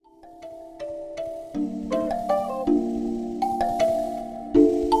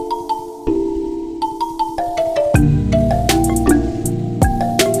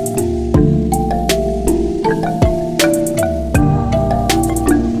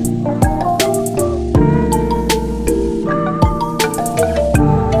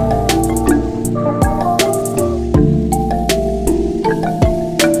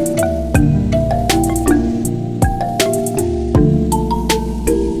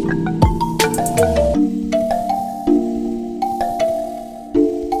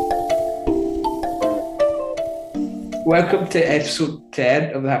Welcome to episode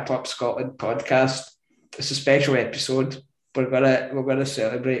 10 of the Hip Hop Scotland podcast. It's a special episode. We're gonna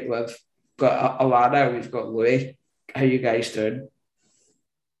celebrate with we've got Alana, we've got Louis. How you guys doing?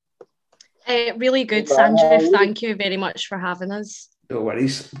 Really good, Sanjeev. Thank you very much for having us. No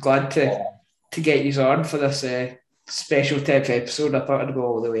worries. I'm glad to get you on for this special 10th episode. I thought I'd go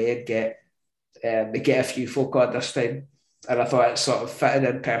all the way and get a few folk on this time, and I thought it sort of fitted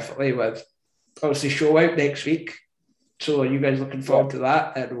in perfectly with obviously Showout next week. So are you guys looking forward to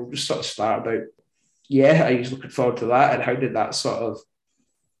that? And we'll just sort of start about, are you looking forward to that? And how did that sort of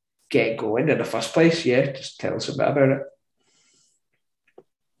get going in the first place? Yeah, just tell us a bit about it.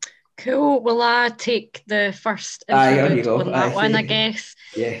 Cool. Will I take the first on that one, I guess?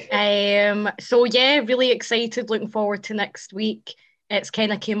 Yeah. Really excited, looking forward to next week. It's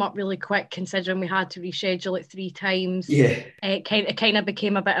kind of came up really quick considering we had to reschedule it 3 times. Yeah. It kind of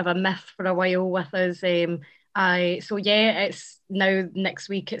became a bit of a myth for a while with us. It's now next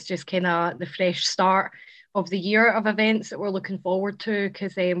week. It's just kind of the fresh start of the year of events that we're looking forward to,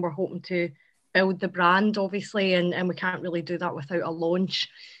 because we're hoping to build the brand, obviously, and we can't really do that without a launch.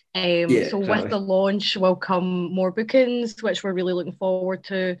 With the launch will come more bookings, which we're really looking forward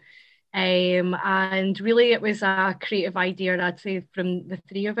to. And really it was a creative idea, I'd say, from the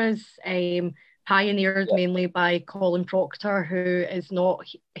 3 of us, pioneered mainly by Colin Proctor, who is not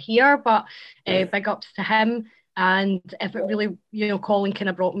here, but big ups to him. And if it really, Colin kind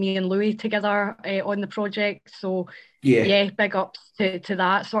of brought me and Louis together on the project. So big ups to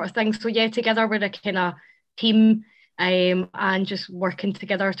that sort of thing. So together we're a kind of team, and just working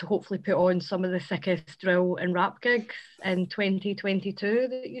together to hopefully put on some of the sickest drill and rap gigs in 2022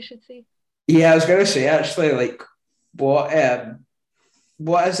 that you should see. Yeah, I was going to say, actually, like, what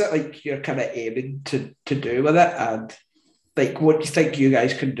is it like you're kind of aiming to do with it, and like what do you think you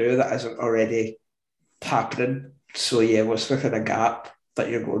guys can do that isn't already happening? So what's the kind of gap that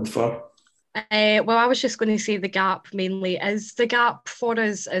you're going for? Well, I was just going to say the gap mainly is the gap for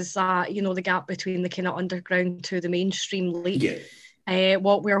us is that, the gap between the kind of underground to the mainstream leap.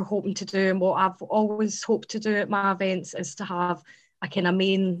 What we're hoping to do, and what I've always hoped to do at my events, is to have a kind of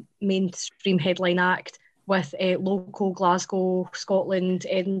mainstream headline act with local Glasgow, Scotland,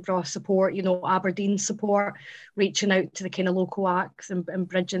 Edinburgh support, Aberdeen support, reaching out to the kind of local acts and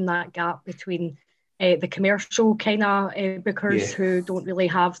bridging that gap between the commercial kind of bookers who don't really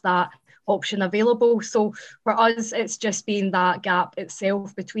have that option available. So for us, it's just been that gap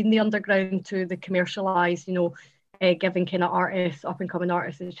itself between the underground to the commercialised, giving kind of artists, up and coming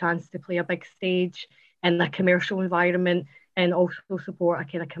artists, a chance to play a big stage in a commercial environment and also support a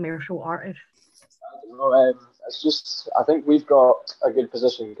kind of commercial artist. It's just, I think we've got a good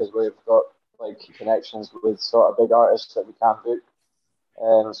position because we've got like connections with sort of big artists that we can book.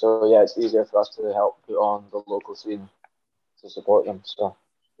 It's easier for us to help put on the local scene to support them. So,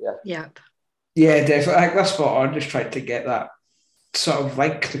 Yep. Yeah, definitely. I think that's spot on. Just trying to get that sort of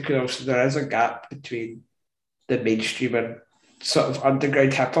link, because there is a gap between the mainstream and sort of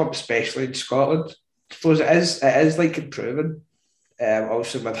underground hip hop, especially in Scotland. I suppose it is like improving,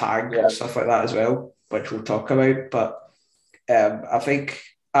 also with Hang and stuff like that as well, which we'll talk about. But I think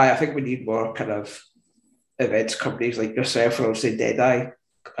we need more kind of events companies like yourself, or obviously Deadeye.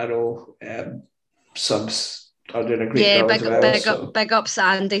 I know Subs are doing a great job as well. Big ups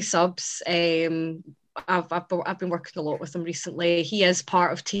Andy Subs. I've been working a lot with him recently. He is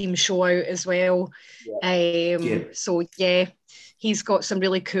part of Team Showout as well. He's got some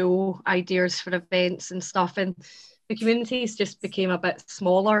really cool ideas for events and stuff, and the community's just became a bit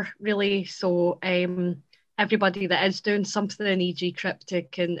smaller, really. So everybody that is doing something, e.g.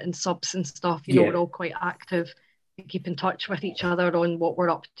 Cryptic and Subs and stuff, we're all quite active. We keep in touch with each other on what we're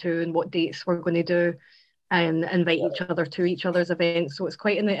up to and what dates we're going to do, and invite each other to each other's events. So it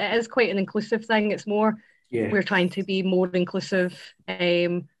is quite an inclusive thing. It's more, we're trying to be more inclusive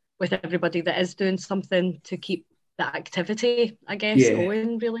with everybody that is doing something to keep that activity, I guess,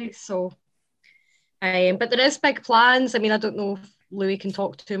 going, really. So, but there is big plans. I mean, I don't know if Louis can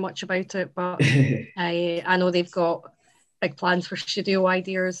talk too much about it, but I know they've got big plans for studio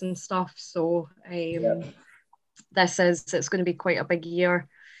ideas and stuff. So it's going to be quite a big year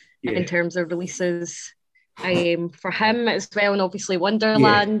in terms of releases. For him as well, and obviously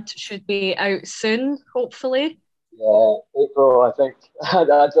Wonderland should be out soon, hopefully. Yeah, April, I think. I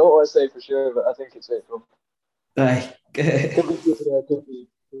don't want to say for sure, but I think it's April. Aye. Could be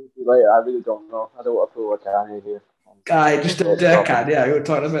later. I really don't know. I don't want to pull a Kanye here. Aye, just do a Kanye. We were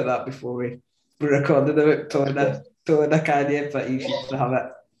talking about that before we recorded about pulling a Kanye, but you seem to have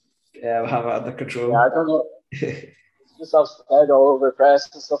it under control. Yeah, I don't know. It's just I've said all over the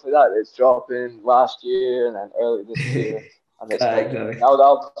press and stuff like that. It's dropping last year and then early this year. And it's exactly. Now that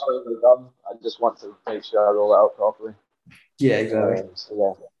I'm done, I just want to make sure I roll it out properly. Yeah, exactly.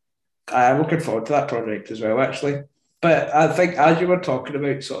 I'm looking forward to that project as well, actually. But I think as you were talking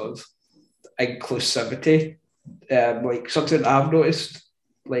about sort of inclusivity, like something I've noticed,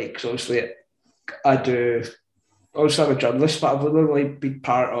 like so obviously I do. Also, I'm a journalist, but I've only been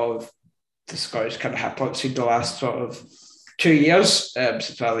part of the Scottish kind of hip hop scene the last sort of 2 years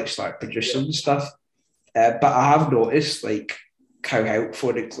since I started producing and stuff. But I have noticed like how helpful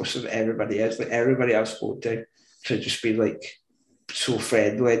and inclusive everybody is. Like everybody I've spoken to just be like so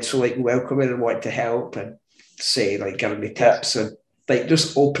friendly and so like welcoming and want to help and say like giving me tips and like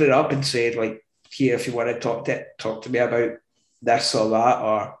just open it up and say like here if you want to talk to me about this or that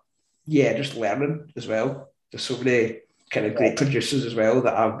or just learning as well. There's so many kind of great producers as well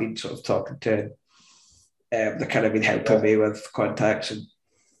that I've been sort of talking to and they've kind of been helping me with contacts and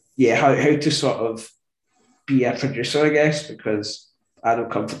how to sort of be a producer, I guess, because I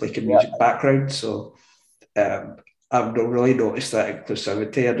don't come from like a music background, so I've not really noticed that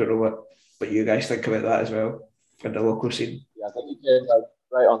inclusivity. I don't know what you guys think about that as well in the local scene. Yeah, I think you came like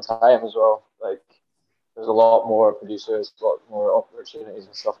right on time as well. Like there's a lot more producers, a lot more opportunities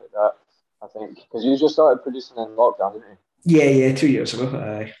and stuff like that. I think because you just started producing in lockdown, didn't you? Yeah, 2 years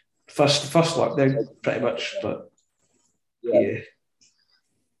ago. First lockdown, pretty much, but yeah.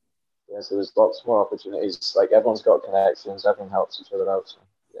 Yeah, so there's lots more opportunities. Like everyone's got connections, everyone helps each other out. So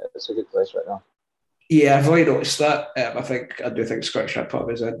yeah, it's a good place right now. Yeah, I've really noticed that. I do think Scottish hip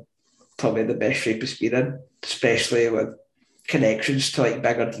hop is in probably the best shape it's been in, especially with connections to like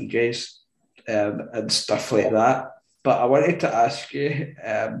bigger DJs and stuff like that. But I wanted to ask you,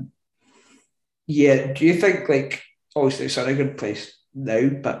 do you think like obviously it's in a good place now,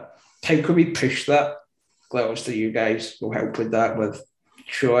 but how can we push that? Like obviously you guys will help with that with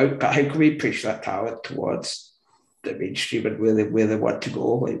Showout, but how can we push that talent towards the mainstream and where they want to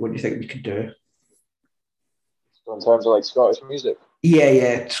go? Like what do you think we can do? So in terms of like Scottish music?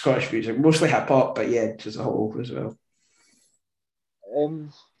 Yeah, Scottish music. Mostly hip hop, but as a whole as well.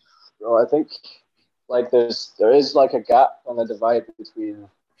 Well, I think like there is like a gap and a divide between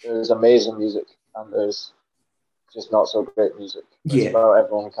there's amazing music and there's just not so great music. It's about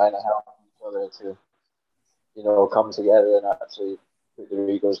everyone kind of helping each other to, come together and actually put their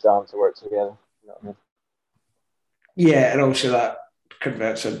egos down to work together. You know what I mean? Yeah, and also that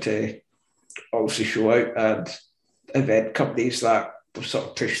converts into obviously Showout and event companies that will sort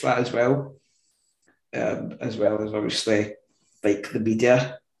of push that as well as obviously like the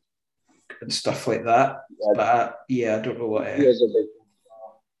media and stuff like that. Yeah, but I don't know what.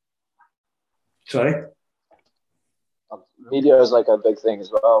 Sorry. Media is like a big thing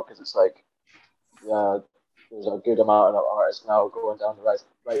as well because it's like, there's a good amount of artists now going down the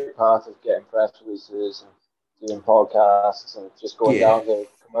right path of getting press releases and doing podcasts and just going down the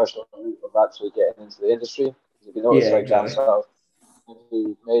commercial route of actually getting into the industry. If you notice, down south,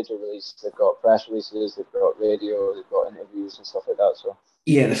 every major release, they've got press releases, they've got radio, they've got interviews and stuff like that. So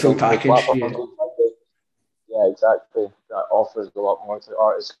the full package. Yeah, exactly. That offers a lot more to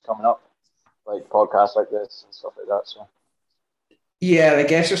artists coming up, like podcasts like this and stuff like that. So. Yeah, I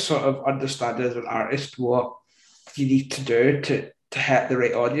guess it's sort of understanding as an artist what you need to do to hit the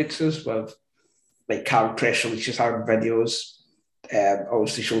right audiences with like having press releases, having videos.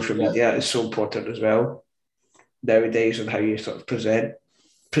 Obviously, social media is so important as well nowadays, and how you sort of present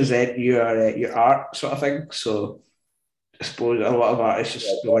your art sort of thing. So I suppose a lot of artists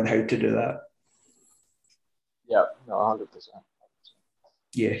just knowing how to do that. Yeah, no, 100%.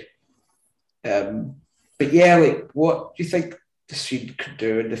 Yeah. But like, what do you think the scene could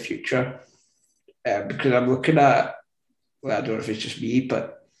do in the future? Because I'm looking at, I don't know if it's just me,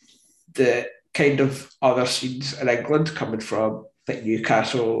 but the kind of other scenes in England coming from like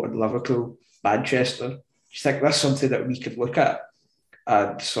Newcastle and Liverpool, Manchester. Do you think that's something that we could look at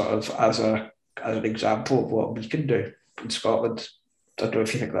and sort of as an example of what we can do in Scotland? I don't know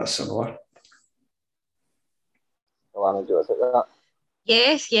if you think that's similar. Alana, do you think that?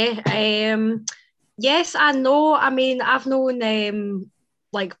 Yes, yeah. Yes and no. I mean, I've known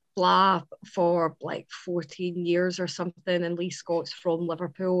like Blah for like 14 years or something, and Lee Scott's from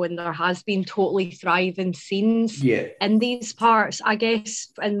Liverpool, and there has been totally thriving scenes Yeah, in these parts. I guess,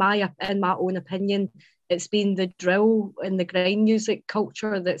 in my own opinion, it's been the drill and the grind music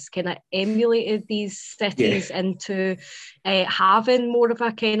culture that's kind of emulated these yeah, cities into having more of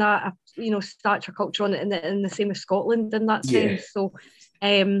a kind of stature culture on it, and the same with Scotland in that yeah. sense. So.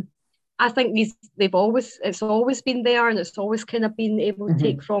 Um, I think it's always been there, and it's always kind of been able to Mm-hmm.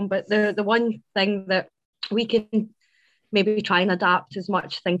 take from. But the one thing that we can maybe try and adapt as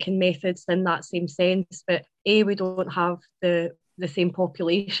much thinking methods in that same sense. But we don't have the same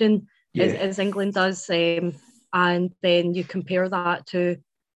population Yeah, as England does, and then you compare that to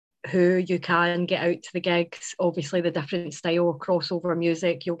who you can get out to the gigs. Obviously, the different style of crossover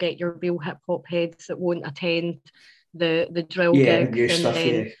music, you'll get your real hip hop heads that won't attend the drill yeah, the gigs, new and stuff,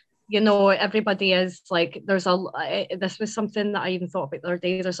 yeah. then everybody is like, this was something that I even thought about the other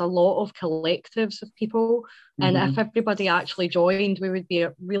day. There's a lot of collectives of people, and if Mm-hmm. everybody actually joined, we would be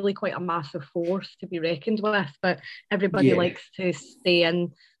really quite a massive force to be reckoned with. But everybody Yeah, likes to stay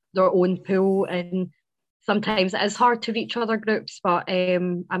in their own pool, and sometimes it is hard to reach other groups. But I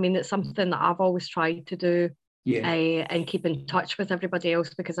mean, it's something that I've always tried to do, yeah, and keep in touch with everybody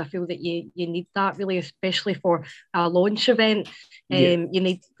else, because I feel that you need that, really, especially for a launch event. yeah, You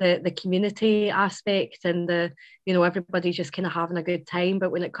need the community aspect, and everybody's just kind of having a good time.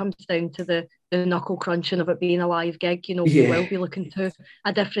 But when it comes down to the knuckle crunching of it being a live gig, we yeah, will be looking to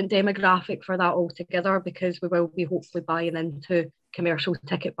a different demographic for that altogether, because we will be hopefully buying into commercial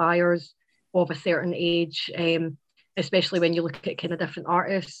ticket buyers of a certain age, especially when you look at kind of different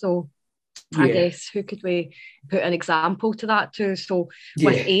artists. So I yeah, guess who could we put an example to that to? So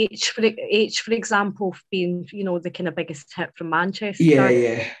with yeah, H, for example, being the kind of biggest hit from yeah, Manchester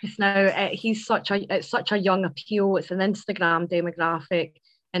yeah. just now, it's such a young appeal. It's an Instagram demographic,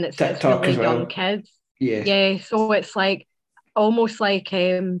 and it's TikTok really as young well. kids. Yeah, Yeah, so it's like almost like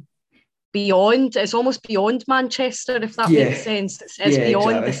beyond. It's almost beyond Manchester, if that yeah, makes sense. It's yeah,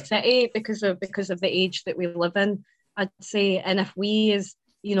 beyond the exactly. city because of the age that we live in, I'd say. And if we, as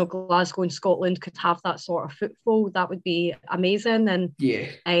Glasgow and Scotland, could have that sort of footfall, that would be amazing. And Yeah,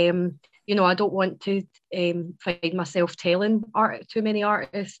 I don't want to find myself telling too many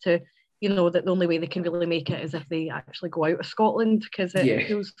artists to, that the only way they can really make it is if they actually go out of Scotland, because it yeah,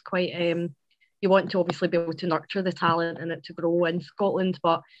 feels quite. You want to obviously be able to nurture the talent and it to grow in Scotland,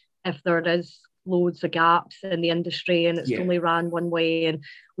 but if there is loads of gaps in the industry and it's yeah, only ran one way, and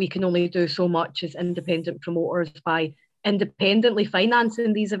we can only do so much as independent promoters by independently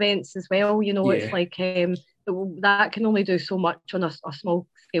financing these events as well. It's yeah, like that can only do so much on a small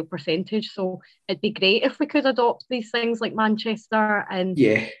scale percentage. So it'd be great if we could adopt these things like Manchester, and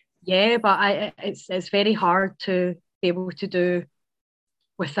yeah, yeah, but it's very hard to be able to do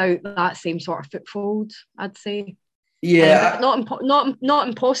without that same sort of foothold, I'd say. But yeah, not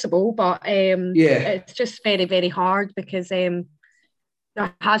impossible, but yeah, it's just very, very hard, because there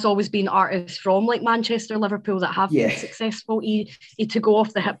has always been artists from like Manchester, Liverpool that have been yeah, successful. To go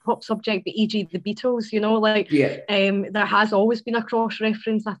off the hip hop subject, but e.g. the Beatles, like yeah, there has always been a cross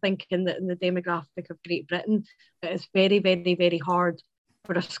reference, I think, in the demographic of Great Britain. But it's very, very, very hard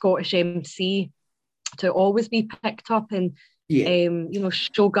for a Scottish MC to always be picked up. And yeah,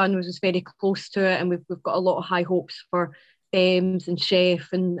 Shogun was very close to it, and we've got a lot of high hopes for Bems and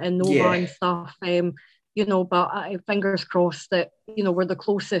Chef and Nova yeah, and stuff. But fingers crossed that we're the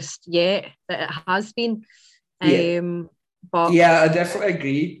closest yet that it has been. yeah. But Yeah, I definitely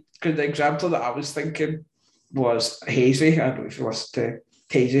agree. Because the example that I was thinking was Hazy. I don't know if you listened to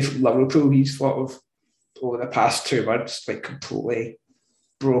Hazy from Liverpool. He's sort of over the past 2 months like completely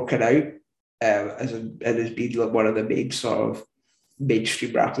broken out, and has been like one of the main sort of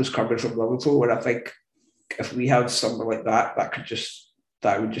mainstream rappers coming from Liverpool. And I think if we have something like that,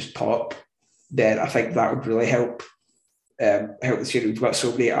 that would just pop. Then I think that would really help the scene. We've got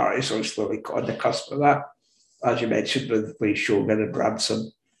so many artists obviously like on the cusp of that, as you mentioned, with like Shogun and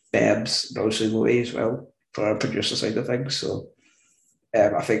Ransom, Bebs, and obviously Louis as well for our producer side of things. So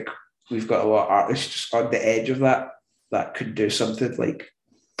I think we've got a lot of artists just on the edge of that could do something like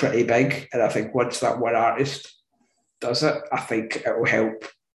pretty big. And I think once that one artist does it, I think it will help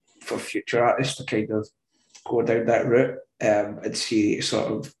for future artists to kind of go down that route, and see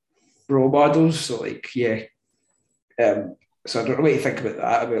sort of role models. So like, yeah. So I don't know what you think about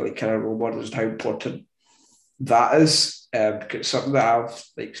that, about like kind of role models and how important that is. Because it's something that I've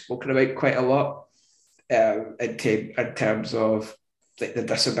like spoken about quite a lot, in terms of like the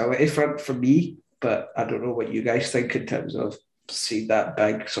disability front for me. But I don't know what you guys think in terms of seen that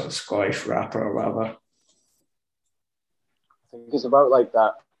big sort of Scottish rapper or whatever. I think it's about like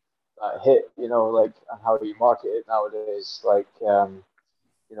that hit, like and how you market it nowadays. Like,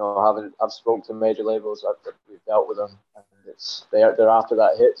 I've spoken to major labels, we've dealt with them, and they're after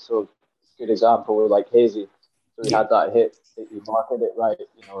that hit. So, good example with like Hazy. So he had that hit, he marketed it right,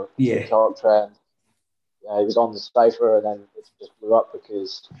 TikTok trend. Yeah, he was on the cipher, and then it just blew up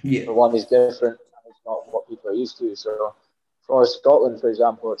because for one, he's different, and it's not what people are used to. So, for Scotland, for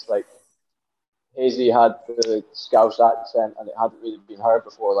example, it's like Hazy had the Scouse accent, and it hadn't really been heard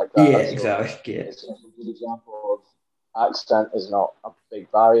before like that. Yeah, exactly. Yeah. It's a good example of accent is not a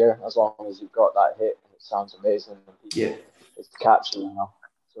big barrier as long as you've got that hit and it sounds amazing and people, it's catchy,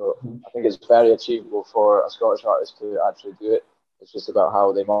 So I think it's very achievable for a Scottish artist to actually do it. It's just about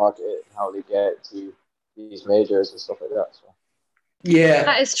how they market it and how they get to these majors and stuff like that. So. Yeah,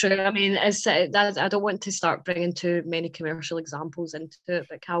 that is true. I mean, I don't want to start bringing too many commercial examples into it,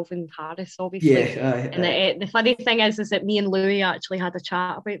 but Calvin Harris, obviously. And the funny thing is that me and Louis actually had a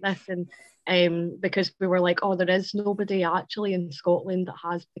chat about this, and because we were like, oh, there is nobody actually in Scotland that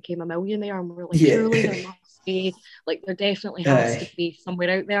has become a millionaire, and we were like, surely there must be, like, there definitely has to be somewhere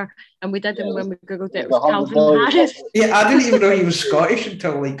out there. And we did, and when we googled it, it was Calvin Harris. Yeah, I didn't even know he was Scottish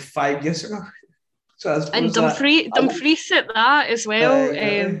until like 5 years ago. So and Dumfries at that as well.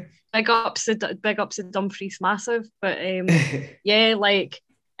 Big ups to Dumfries massive. But yeah, like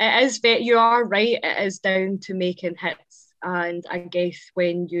it is. You are right. It is down to making hits, and I guess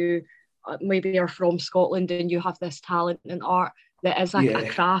when you maybe are from Scotland and you have this talent in art that is a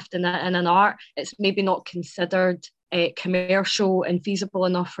craft and an art, it's maybe not considered commercial and feasible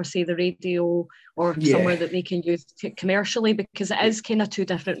enough for, say, the radio or somewhere that they can use commercially, because it is kind of two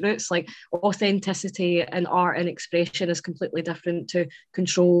different routes. Like authenticity in art and expression is completely different to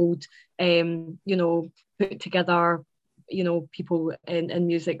controlled, put together, people in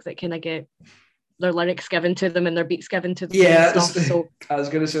music that kind of get their lyrics given to them and their beats given to them. Yeah, so I was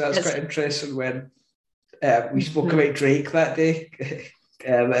going to say that's quite interesting when we spoke about Drake that day,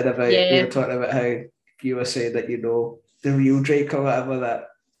 and about we were talking about how you were saying that the real Drake or whatever that.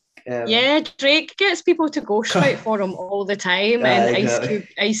 Drake gets people to ghostwrite for him all the time, and exactly.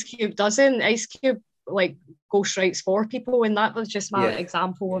 Ice Cube doesn't. Ice Cube like ghostwrites for people, and that was just my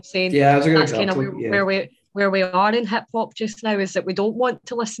example of saying that's kind of where we are in hip hop just now, is that we don't want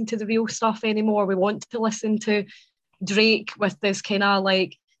to listen to the real stuff anymore. We want to listen to Drake with this kind of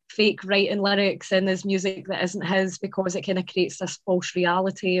like fake writing lyrics and his music that isn't his, because it kind of creates this false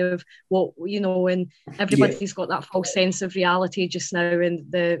reality of what, and everybody's got that false sense of reality just now,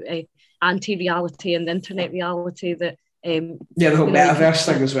 and the anti-reality and the internet reality that the whole metaverse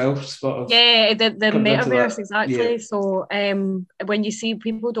thing as well, sort of. Yeah, the metaverse, exactly. So when you see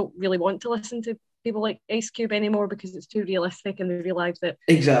people don't really want to listen to people like Ice Cube anymore because it's too realistic, and they realise that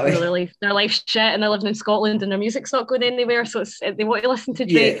their life's shit, and they're living in Scotland and their music's not going anywhere, so they want to listen to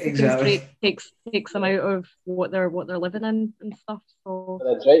Drake because Drake takes them out of what they're living in and stuff. So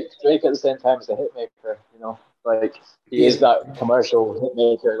Drake at the same time is a hit maker, like he is that commercial hit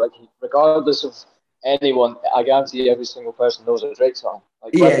maker. Like regardless of anyone, I guarantee every single person knows a Drake song.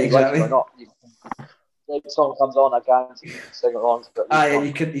 Like whether you like it or not, Drake song comes on, I guarantee you can sing along to it. And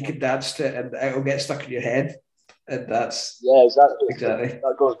you can dance to it, and it'll get stuck in your head, and that's exactly.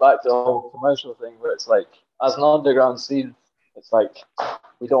 That goes back to the whole commercial thing, where it's like, as an underground scene, it's like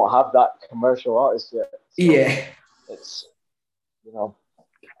we don't have that commercial artist yet. So it's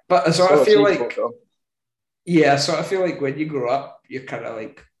But I sort of feel like I sort of feel like when you grow up, you're kind of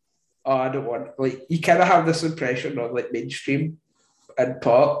like, oh, I don't want, like, you kind of have this impression of like mainstream and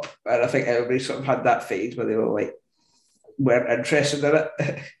pop, and I think everybody sort of had that phase where they were like weren't interested in it,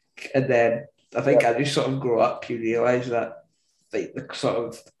 and then I think as you sort of grow up, you realise that like the sort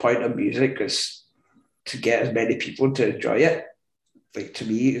of point of music is to get as many people to enjoy it. Like to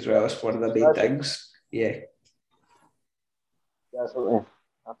me as well, it's one of the main things. Yeah, definitely.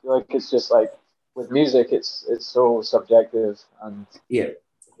 I feel like it's just like with music, it's so subjective, and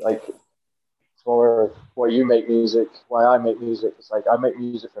like for what you make music, why I make music, it's like I make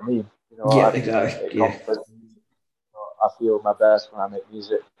music for me. Exactly. I feel my best when I make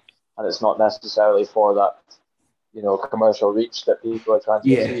music, and it's not necessarily for that, commercial reach that people are trying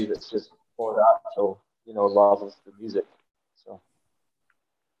to achieve. It's just for the actual, love of the music. So.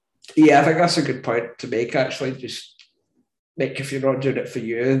 Yeah, I think that's a good point to make. Actually, just like if you're not doing it for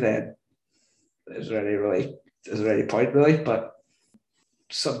you, then is there any point really? But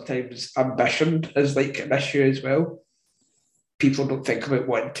sometimes ambition is like an issue as well. People don't think about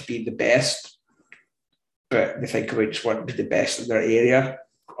wanting to be the best, but they think about just wanting to be the best in their area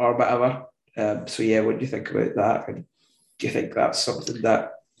or whatever. So what do you think about that? And do you think that's something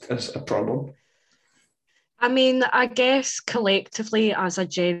that is a problem? I mean, I guess collectively as a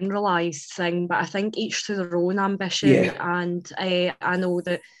generalised thing, but I think each to their own ambition. Yeah. And I know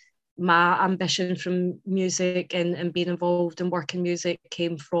that my ambition from music and being involved in work in music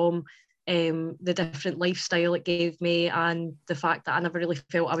came from the different lifestyle it gave me, and the fact that I never really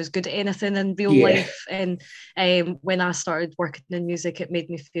felt I was good at anything in real life. And when I started working in music, it made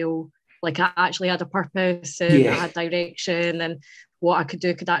me feel like I actually had a purpose, and I had direction, and what I could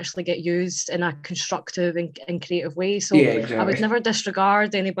do could actually get used in a constructive and creative way. So exactly. I would never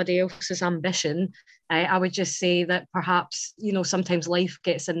disregard anybody else's ambition. I would just say that perhaps, sometimes life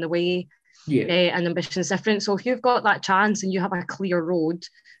gets in the way, and ambition is different. So if you've got that chance and you have a clear road,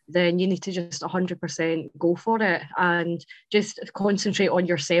 then you need to just 100% go for it and just concentrate on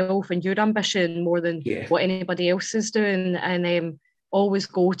yourself and your ambition more than what anybody else is doing. And always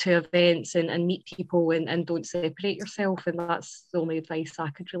go to events and meet people, and don't separate yourself. And that's the only advice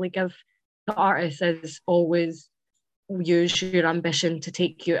I could really give to artists, is always use your ambition to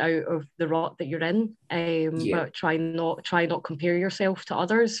take you out of the rut that you're in, but try not compare yourself to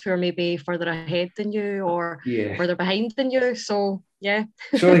others who are maybe further ahead than you or further behind than you. So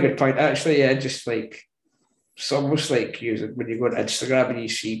it's a really good point actually. Just like it's almost like using when you go on Instagram and you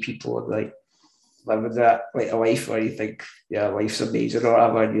see people like living that like a life where you think life's amazing or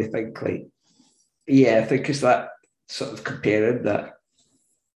whatever, and you think like I think it's that sort of comparing that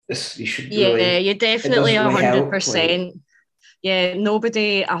you should you definitely 100%.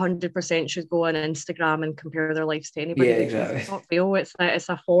 Nobody 100% should go on Instagram and compare their lives to anybody. Exactly. It's not real. It's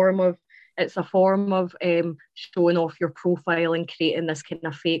a form of showing off your profile and creating this kind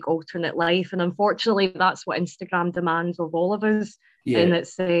of fake alternate life. And unfortunately, that's what Instagram demands of all of us. And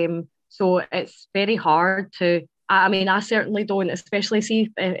it's so it's very hard to. I mean, I certainly don't, especially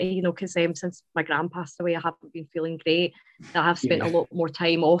because since my gran passed away, I haven't been feeling great. I have spent a lot more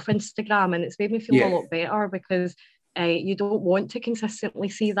time off Instagram, and it's made me feel a lot better, because you don't want to consistently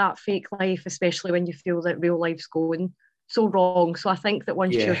see that fake life, especially when you feel that real life's going so wrong. So I think that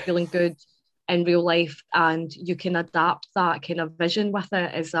once you're feeling good in real life and you can adapt that kind of vision with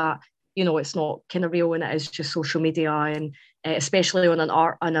it, is that it's not kind of real and it is just social media. And especially on an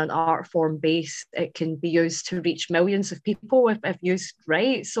art form base, it can be used to reach millions of people if used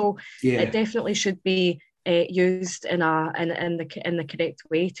right. So it definitely should be used in the correct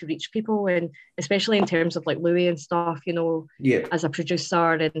way to reach people, and especially in terms of like Louis and stuff, as a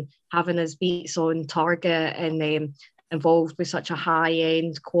producer and having his beats on target and involved with such a high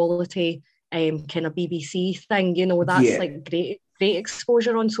end quality kind of BBC thing, that's like great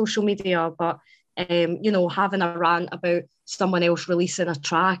exposure on social media. But having a rant about someone else releasing a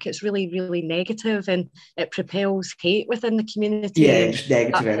track, it's really, really negative, and it propels hate within the community. It's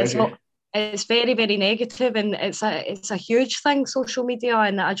negative energy. It's very, very negative, and it's a huge thing, social media.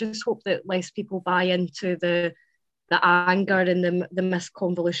 And I just hope that less people buy into the anger and the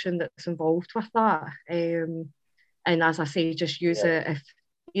misconvolution that's involved with that. And as I say, just use it if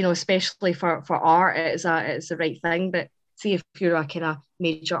especially for art, it's the right thing. But see, if you're a kind of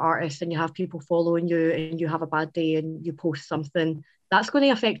major artist and you have people following you and you have a bad day and you post something, that's going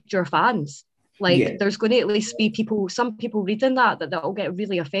to affect your fans. There's going to at least be some people reading that will get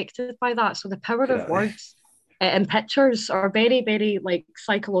really affected by that. So the power of words and pictures are very, very like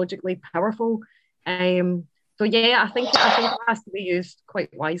psychologically powerful. So I think it has to be used quite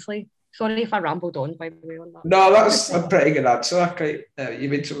wisely. Sorry if I rambled on, by the way, on that. No, that's a pretty good answer. You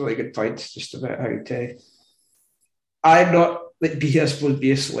made some really good points just about how to. I'm not be a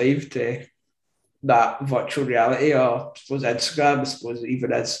slave to that virtual reality, or I suppose Instagram, I suppose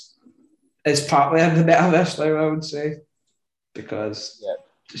even is partly in the metaverse now, I would say, because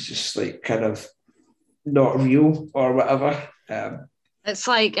it's just like kind of not real or whatever. It's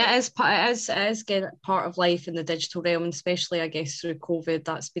like it is part of life in the digital realm, and especially I guess through COVID,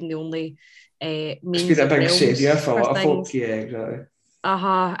 that's been the only means. It's been a big saviour for a lot of folk. Yeah, exactly.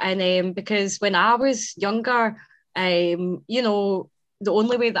 And because when I was younger, the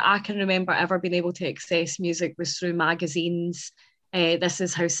only way that I can remember ever being able to access music was through magazines. This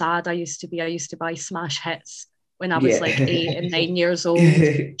is how sad I used to be. I used to buy smash hits when I was like 8 and 9 years old,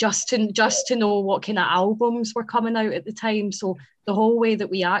 just to know what kind of albums were coming out at the time. So the whole way that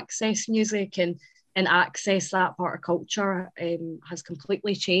we access music and access that part of culture has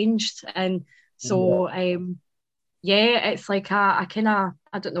completely changed. And so it's like a kind of,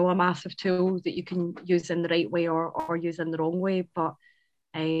 I don't know, a massive tool that you can use in the right way or use in the wrong way. But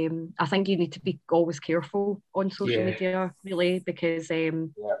I think you need to be always careful on social media, really, because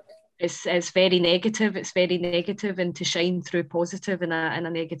it's very negative. It's very negative, and to shine through positive in a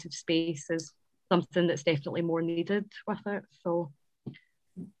negative space is something that's definitely more needed with it. So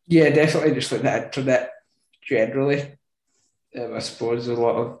yeah, definitely just like the internet generally. I suppose a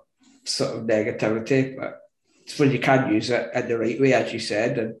lot of sort of negativity, but it's when you can use it in the right way, as you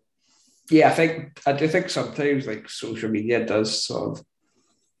said. And yeah, I do think sometimes like social media does sort of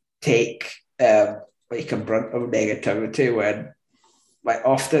take like a brunt of negativity when like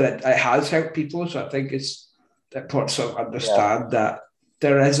often it has helped people. So I think it's important to sort of understand that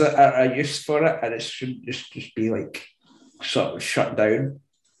there is a use for it, and it shouldn't just be like sort of shut down,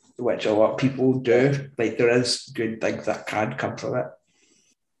 which a lot of people do. Like there is good things that can come from it.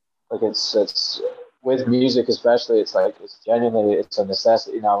 Like it's with music especially, it's like it's genuinely it's a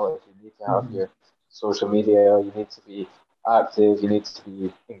necessity now. Like you need to have your social media, you need to be active, you need to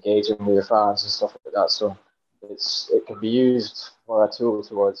be engaging with your fans and stuff like that. So it can be used for a tool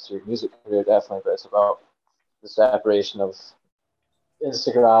towards your music career definitely, but it's about the separation of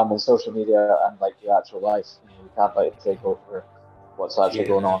Instagram and social media and like your actual life. You can't let it take over what's actually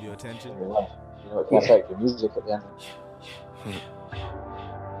going on in your life. It can affect your music at the end.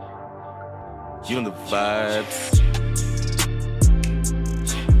 You know the vibes.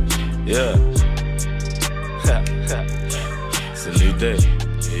 Yeah. It's a new day.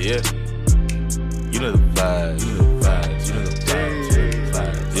 Yeah. You know the vibes. You know the vibes. You know the vibes. You know the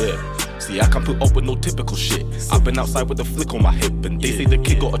vibes. Yeah. See, I can't put up with no typical shit. I've been outside with a flick on my hip, and they say the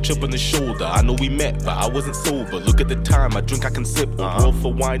kid got a chip on his shoulder. I know we met, but I wasn't sober. Look at the time, I drink, I can sip. Old world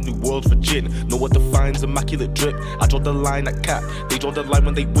for wine, new world for gin. Know what defines immaculate drip? I draw the line at cap, they draw the line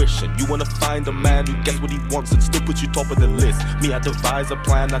when they wish. And you wanna find a man who gets what he wants and still puts you top of the list. Me, I devise a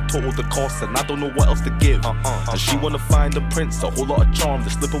plan, I total the cost, and I don't know what else to give. And she wanna find a prince, a whole lot of charm, the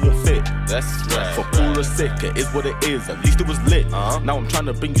slipper won't fit. That's right. For cool or sick, it is what it is, at least it was lit. Now I'm trying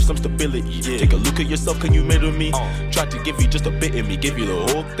to bring you some stability. Take a look at yourself, can you mirror me? Try to give you just a bit of me, give you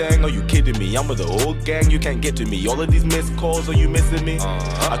the whole thing, are you kidding me? I'm with the whole gang, you can't get to me. All of these missed calls, are you missing me?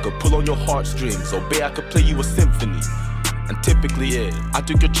 I could pull on your heartstrings, or babe, I could play you a symphony. And typically, I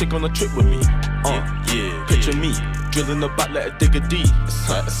took your chick on a trip with me. Picture me, drilling the back, let her dig a D.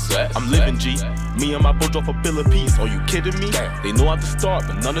 I'm living G, me and my bro drop a bill a piece. Are you kidding me? They know how to start,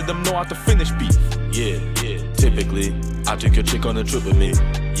 but none of them know how to finish beef. Typically, I took your chick on a trip with me.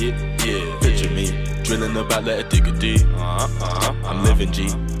 Picture me, drilling the back, let her dig a D. I'm living G,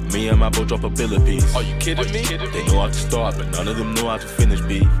 me and my bro drop a bill a piece. Are you kidding me? They know how to start, but none of them know how to finish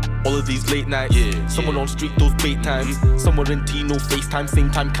beef. All of these late nights, someone on street, those bait times. Somewhere in T, no FaceTime, same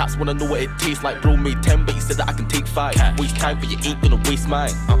time cats wanna know what it tastes like. Bro made 10, but he said that I can take 5. Waste time, but you ain't gonna waste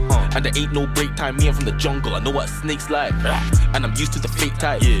mine. And there ain't no break time, me I'm from the jungle, I know what a snake's like. And I'm used to the fake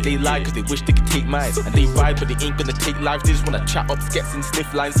type. They lie cause they wish they could take mine. And they ride, but they ain't gonna take lives. They just wanna chat up skets and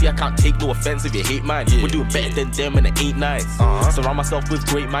sniff lines. See, I can't take no offense if you hate mine. We're doing better than them and it ain't nice. Surround myself with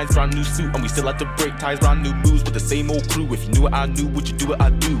great minds, brand new suit, and we still had to break ties, brand new moves with the same old crew. If you knew what I knew, would you do what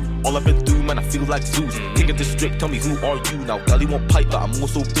I do? All I've been through, man, I feel like Zeus. King of district, tell me who are you now? Gully won't pipe, but I'm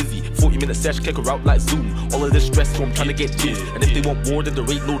also busy. 40-minute sesh, kick her out like Zoom. All of this stress, so I'm trying to get loose. And if they want war, then there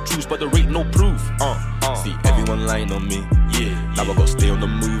ain't no truce, but there ain't no proof. See, everyone lying on me. Now I gotta stay on the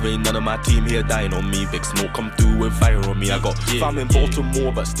move, ain't none of my team here dying on me. Big smoke come through with fire on me. I got fam in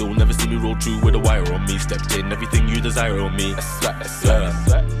Baltimore, but still never see me roll through with a wire on me. Stepped in, everything you desire on me.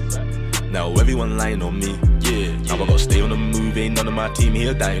 Now everyone lying on me. Now I gotta stay on the move, ain't none of my team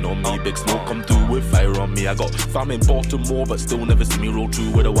here dying on me. Big smoke come through with fire on me. I got fam in Baltimore, but still never see me roll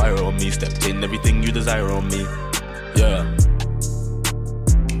through with a wire on me. Stepped in, everything you desire on me.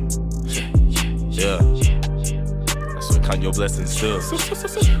 So count your blessings still.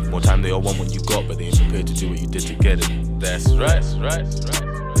 More time they all want what you got, but they ain't prepared to do what you did to get it. That's right.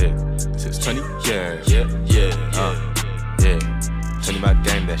 620, yeah. 20 my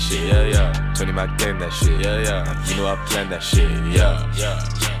gang that shit, 20 my gang that shit, You know I plan that shit,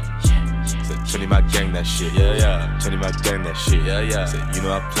 Said 20 my gang that shit, 20 my gang that shit, Said you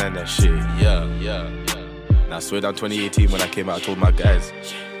know I plan that shit, Now I swear down 2018 when I came out I told my guys,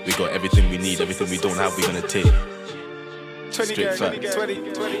 we got everything we need, everything we don't have we gonna take. Straight facts.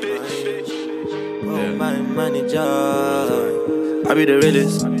 Oh my manager, I be the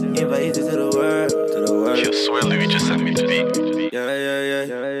realest. Invite you to the world. You swear Louis just sent me the beat.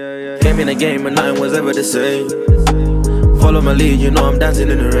 Yeah. Came in the game and nothing was ever the same. Follow my lead, you know I'm dancing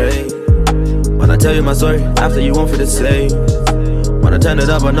in the rain. When I tell you my story, after you won't feel the same. When I turn it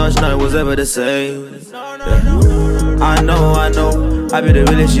up a notch, nothing was ever the same. I know, I be the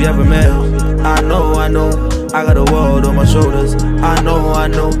realest you ever met. I know, I got the world on my shoulders. I know,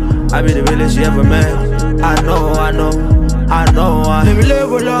 I be the realest you ever met. I know, Let me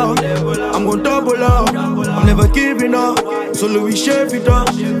level up, I'm gon' double up. I'm never giving up, so Louis shape it up.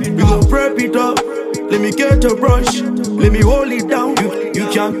 We gon' prep it up. Let me get a brush. Let me hold it down. You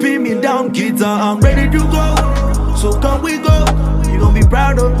can't pin me down. Guitar, I'm ready to go. So come we go. You gon' be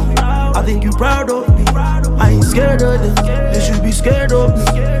proud of me. I think you proud of me. I ain't scared of them. They should be scared of me.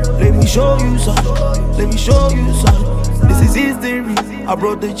 Let me show you something. Let me show you something. This is history. I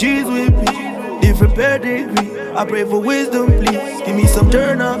brought the cheese with me. Different pedigree. I pray for wisdom, please. Give me some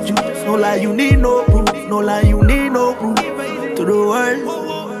turn up juice. No lie, you need no proof. No lie, you need no proof. To the world.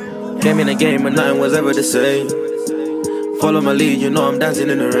 Came in the game and nothing was ever the same. Follow my lead, you know I'm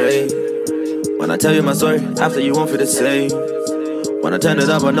dancing in the rain. When I tell you my story, after you won't feel the same. When I turn it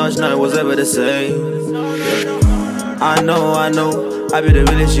up a notch, nothing was ever the same. I know, I be the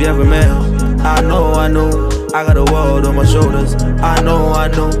realest you ever met. I know, I got the world on my shoulders. I know, I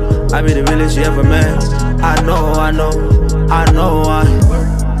be the realest you ever met. I know.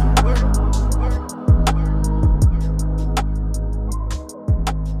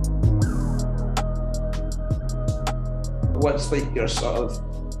 What's like your sort of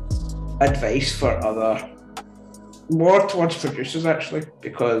advice for more towards producers actually,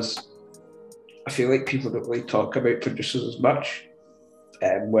 because I feel like people don't really talk about producers as much,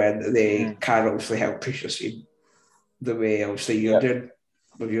 when they can obviously help push your scene the way obviously you're doing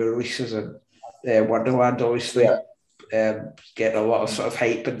with your releases and Wonderland obviously getting a lot of sort of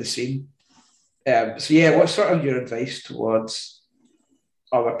hype in the scene. What's sort of your advice towards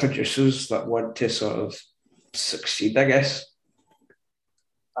other producers that want to sort of succeed, I guess?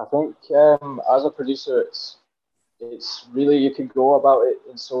 I think as a producer, it's really, you can go about it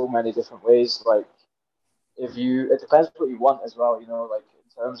in so many different ways. Like it depends what you want as well. You know, like in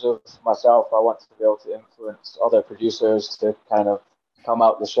terms of myself, I want to be able to influence other producers to kind of come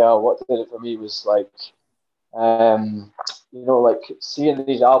out the shell. What did it for me was like, like seeing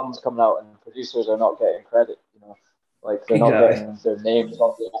these albums coming out and producers are not getting credit. You know, like they're not getting their names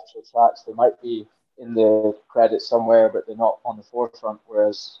on the actual tracks. They might be in the credits somewhere, but they're not on the forefront.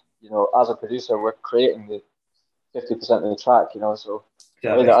 Whereas, as a producer, we're creating the 50% of the track, so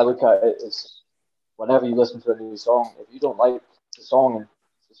the way that I look at it is whenever you listen to a new song, if you don't like the song,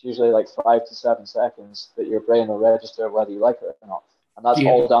 it's usually like 5 to 7 seconds that your brain will register whether you like it or not. And that's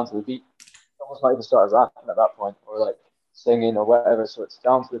all down to the beat. Someone's not even started rapping at that point or like singing or whatever, so it's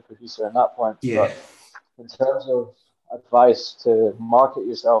down to the producer at that point. But in terms of advice to market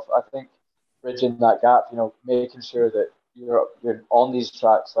yourself, I think bridging that gap, making sure that you're on these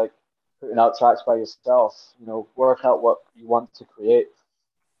tracks, like putting out tracks by yourself, work out what you want to create,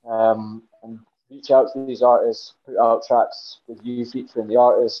 and reach out to these artists, put out tracks with you featuring the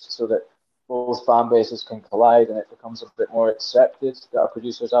artist so that both fan bases can collide and it becomes a bit more accepted that a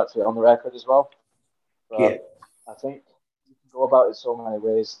producer's actually on the record as well. But I think you can go about it so many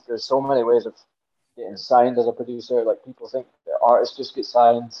ways. There's so many ways of getting signed as a producer. Like people think that artists just get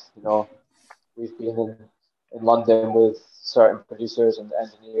signed, We've been in London with certain producers and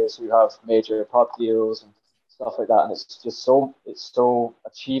engineers who have major pop deals and stuff like that, and it's so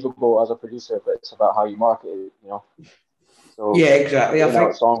achievable as a producer, but it's about how you market it, So exactly. I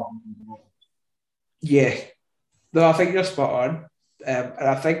think I think you're spot on, and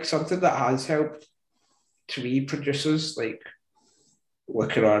I think something that has helped to me producers, like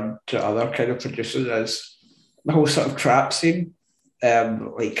looking on to other kind of producers, is the whole sort of trap scene.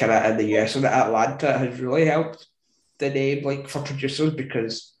 Like kind of in the US and Atlanta has really helped the name, like for producers,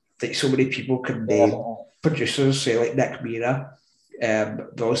 because like so many people can name producers, say like Nick Mira,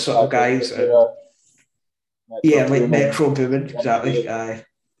 those sort of guys, and like Metro Boomin, exactly. I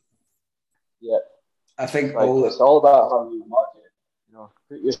think it's all about how you market it.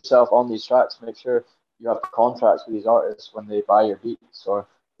 Put yourself on these tracks, make sure you have contracts with these artists when they buy your beats, or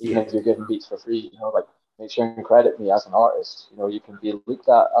even if you're giving beats for free, like make sure you credit me as an artist. You can be looked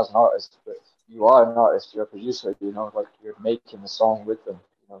at as an artist, but you are an artist, you're a producer, like you're making the song with them.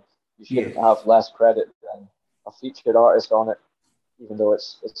 You shouldn't have less credit than a featured artist on it, even though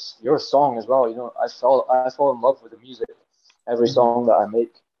it's your song as well. I fall in love with the music. Every song that I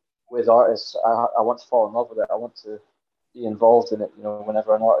make with artists, I want to fall in love with it. I want to be involved in it.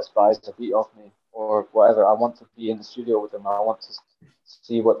 Whenever an artist buys a beat off me or whatever, I want to be in the studio with them. I want to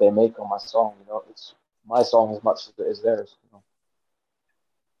see what they make on my song. It's my song as much as it is theirs.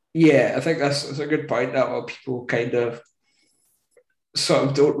 Yeah, I think that's a good point that a lot of people kind of sort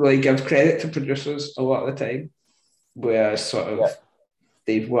of don't really give credit to producers a lot of the time, where sort of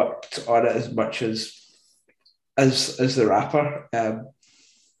they've worked on it as much as the rapper.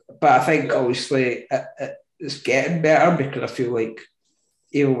 But I think obviously it's getting better, because I feel like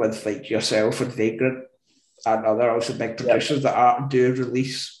even with like yourself and Vagrant and other also big producers that do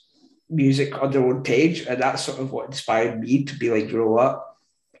release music on their own page, and that's sort of what inspired me to be like, you know what,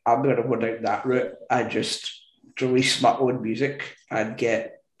 I'm going to go down that route and just release my own music and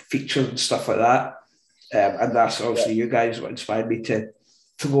get features and stuff like that. And that's obviously you guys what inspired me to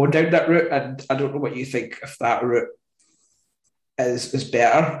go down that route. And I don't know what you think if that route is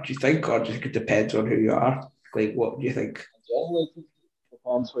better, do you think? Or do you think it depends on who you are? Like, what do you think? Generally, it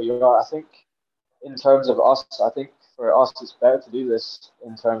depends where you are. I think in terms of us, I think for us, it's better to do this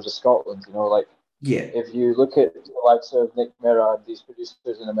in terms of Scotland. Like, if you look at the likes of Nick Mera and these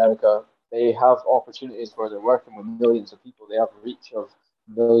producers in America, they have opportunities where they're working with millions of people. They have a reach of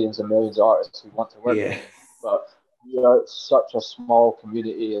millions and millions of artists who want to work with them. But we are such a small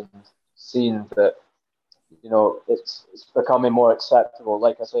community and scene that, it's becoming more acceptable,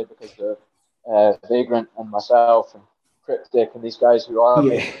 like I say, because the Vagrant and myself and Cryptic and these guys who are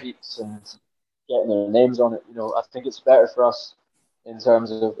making beats and getting their names on it, I think it's better for us in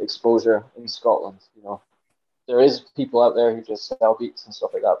terms of exposure in Scotland. There is people out there who just sell beats and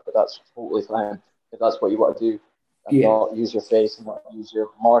stuff like that, but that's totally fine if that's what you want to do and not use your face and not use your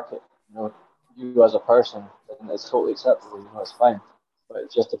market. You as a person, and it's totally acceptable. It's fine, but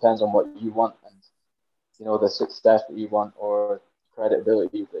it just depends on what you want and the success that you want or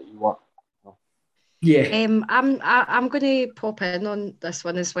credibility that you want. I'm going to pop in on this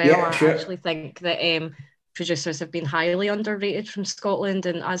one as well. I actually think that producers have been highly underrated from Scotland,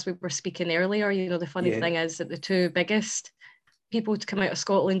 and as we were speaking earlier, the funny thing is that the two biggest people to come out of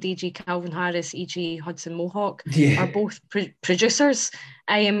Scotland, e.g. Calvin Harris, e.g. Hudson Mohawk, are both producers.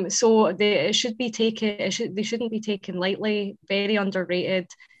 So they shouldn't be taken lightly. Very underrated.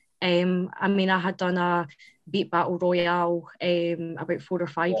 I had done a beat battle royale about 4 or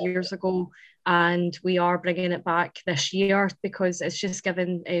 5 years ago, and we are bringing it back this year because it's just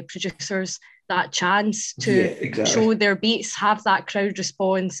given producers that chance to show their beats, have that crowd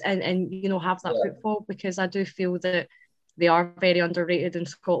response, and have that footfall, because I do feel that they are very underrated in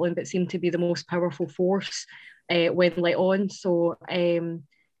Scotland, but seem to be the most powerful force when let on. So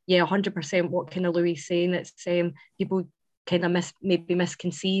 100% what kind of Louis saying. It's people kind of maybe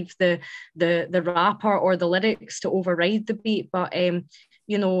misconceive the rapper or the lyrics to override the beat, but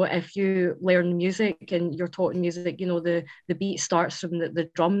if you learn music and you're taught in music, the beat starts from the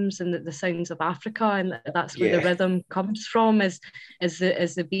drums and the sounds of Africa, and that's where the rhythm comes from, is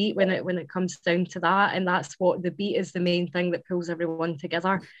the beat when it comes down to that, and that's what the beat is, the main thing that pulls everyone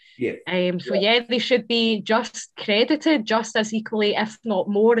together. They should be just credited just as equally, if not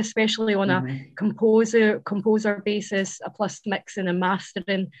more, especially on a composer basis, plus mixing and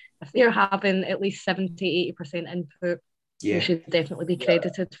mastering. If they're having at least 70-80% input, you should definitely be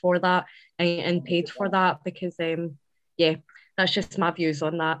credited for that and paid for that, because that's just my views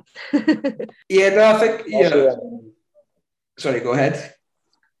on that. I think sorry, go ahead.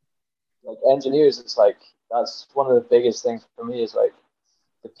 Like engineers, it's like that's one of the biggest things for me, is like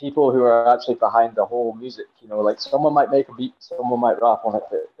the people who are actually behind the whole music. Like someone might make a beat, someone might rap on it,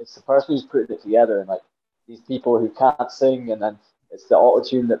 but it's the person who's putting it together, and like these people who can't sing, and then it's the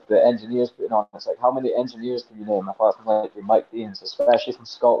auto-tune that the engineers putting on. It's like, how many engineers can you name apart from like your Mike Deans, especially from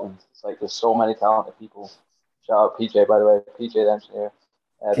Scotland? It's like there's so many talented people. Shout out PJ, by the way, PJ the engineer.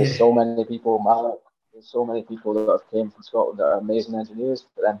 There's so many people, Malik. There's so many people that have came from Scotland that are amazing engineers,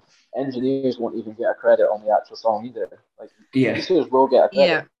 but then engineers won't even get a credit on the actual song either. Like producers will get a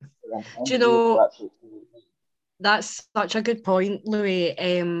credit. Do you know, that's such a good point, Louis.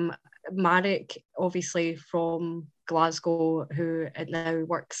 Marek, obviously from Glasgow, who now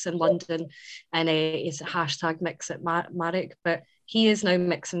works in London, and is #mix at Marek, but he is now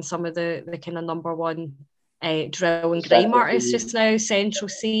mixing some of the kind of number one drill and grime artists just now, Central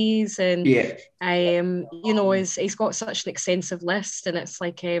Seas, and he's got such an extensive list, and it's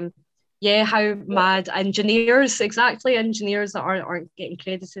like how mad engineers that aren't getting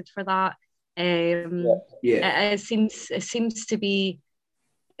credited for that. It seems to be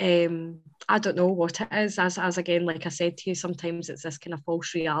I don't know what it is, as again, like I said to you, sometimes it's this kind of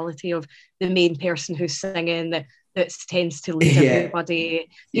false reality of the main person who's singing that tends to lead everybody.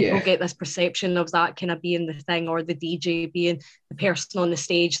 People get this perception of that kind of being the thing, or the DJ being the person on the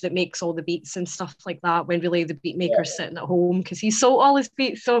stage that makes all the beats and stuff like that, when really the beat maker's sitting at home because he sold all his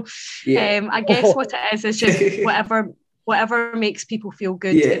beats. So I guess what it is just whatever makes people feel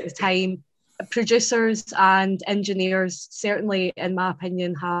good at the time. Producers and engineers, certainly in my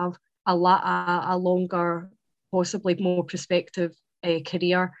opinion, have a longer, possibly more prospective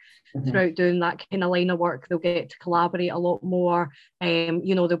career throughout doing that kind of line of work. They'll get to collaborate a lot more.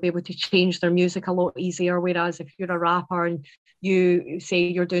 They'll be able to change their music a lot easier, whereas if you're a rapper and you say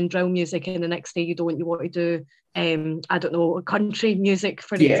you're doing drill music and the next day you want to do I don't know, country music,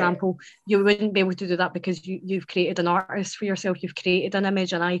 for example, you wouldn't be able to do that because you've created an artist for yourself. You've created an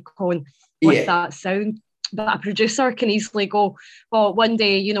image, an icon with that sound. But a producer can easily go, well, one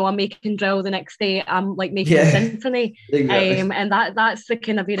day, you know, I'm making drill, the next day I'm like making a symphony. Exactly. And that's the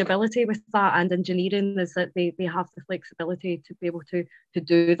kind of variability with that. And engineering is that they have the flexibility to be able to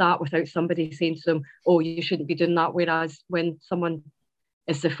do that without somebody saying to them, oh, you shouldn't be doing that. Whereas when someone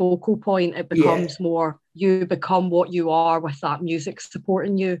is the focal point, it becomes more, you become what you are with that music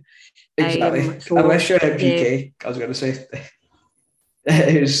supporting you. Exactly. So, unless you're MGK, I was going to say.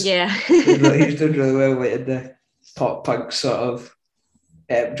 He's doing really well like, in the pop punk sort of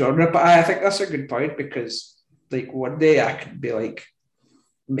genre. But I think that's a good point, because like one day I could be like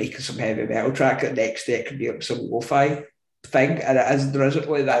making some heavy metal track, and the next day it could be like some lo-fi thing, and there isn't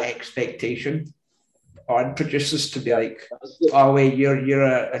really that expectation on producers to be like, oh wait, you're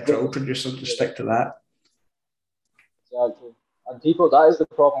a drill producer, just stick to that. Exactly. And people, that is the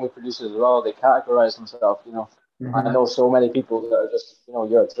problem with producers as well. They categorize themselves, you know. I know so many people that are just, you know,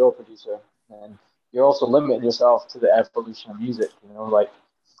 you're a drill producer, and you're also limiting yourself to the evolution of music, you know, like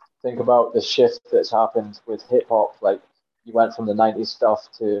think about the shift that's happened with hip hop. Like you went from the 90s stuff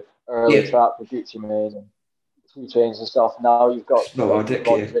to early trap with Gucci Mane and 2 Chainz and stuff. Now you've got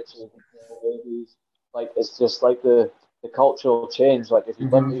Riches, like it's just like the cultural change. Like if you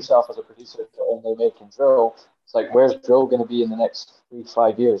limit yourself as a producer to only making drill, it's like, where's drill going to be in the next 3 to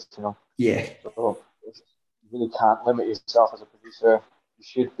 5 years, you know? So you really can't limit yourself as a producer. You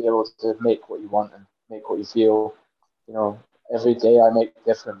should be able to make what you want and make what you feel. You know, every day I make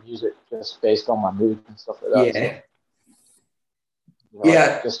different music just based on my mood and stuff like that. So, you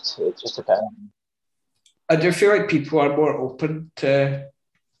know, it just depends. I do feel like people are more open to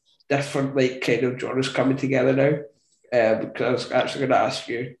different like kind of genres coming together now. Because I was actually going to ask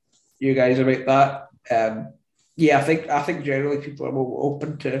you guys about that. I think generally people are more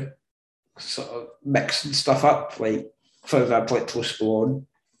open to sort of mixing stuff up. Like for example, like Post Malone,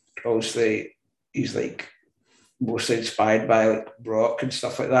 obviously he's like mostly inspired by like rock and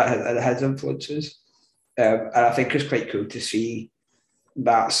stuff like that, and his influences. And I think it's quite cool to see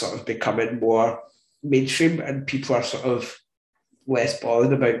that sort of becoming more mainstream, and people are sort of less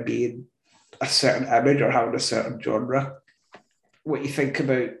bothered about being a certain image or having a certain genre. What do you think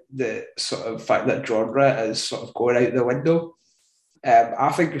about the sort of fact that genre is sort of going out the window?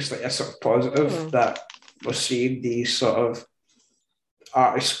 I think it's like a sort of positive that we're seeing these sort of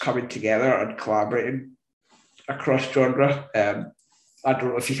artists coming together and collaborating across genre. I don't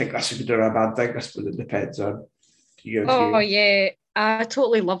know if you think that's a good or a bad thing. I suppose it depends on your view. Oh yeah, I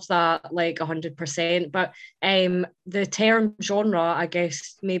totally love that, like 100%. But the term genre, I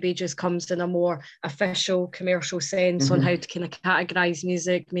guess, maybe just comes in a more official commercial sense on how to kind of categorize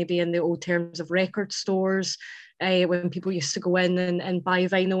music, maybe in the old terms of record stores. When people used to go in and buy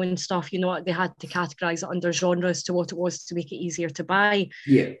vinyl and stuff, you know, they had to categorize it under genres to what it was to make it easier to buy.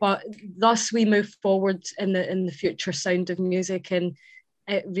 But thus we move forward in the future sound of music, and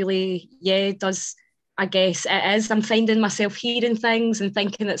it really does. I guess it is. I'm finding myself hearing things and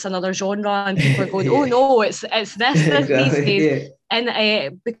thinking it's another genre, and people are going, "Oh no, it's this Exactly, these days."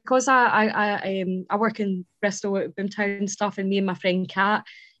 And because I work in Bristol at Boomtown and stuff, and me and my friend Kat,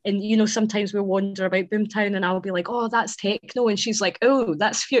 and you know, sometimes we'll wander about Boomtown, and I'll be like, "Oh, that's techno," and she's like, "Oh,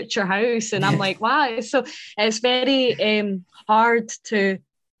 that's future house," and I'm like, "Wow!" So it's very hard to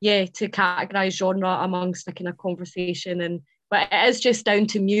categorize genre amongst a kind of conversation. But it is just down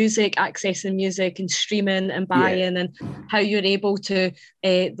to music, accessing music and streaming and buying, and how you're able to,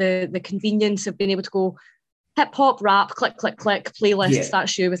 the convenience of being able to go hip hop, rap, click, click, click, playlists,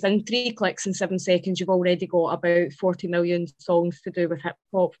 that's you. Within 3 clicks and 7 seconds, you've already got about 40 million songs to do with hip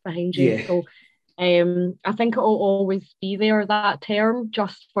hop behind you. So I think it will always be there, that term,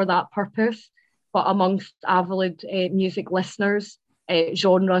 just for that purpose. But amongst avid music listeners,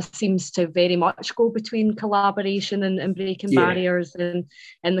 genre seems to very much go between collaboration and breaking barriers and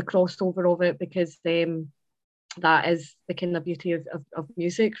the crossover of it, because that is the kind of beauty of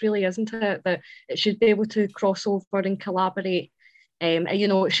music, really, isn't it? That it should be able to cross over and collaborate. You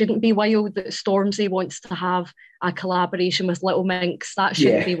know, it shouldn't be wild that Stormzy wants to have a collaboration with Little Minx. That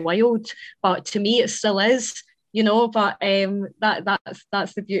shouldn't be wild, but to me it still is, you know. But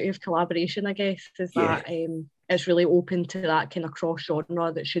that's the beauty of collaboration, I guess, is that it's really open to that kind of cross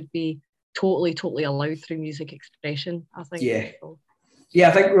genre that should be totally allowed through music expression, I think.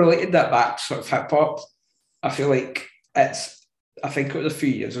 I think relating that back to sort of hip hop, I feel like I think it was a few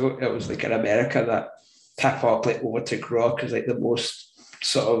years ago, it was like in America that hip hop like overtook rock as like the most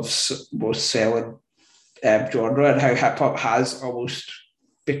selling genre, and how hip hop has almost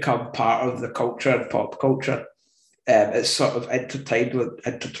become part of the culture and pop culture. it's sort of intertwined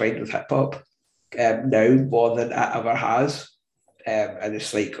with hip hop now more than it ever has. And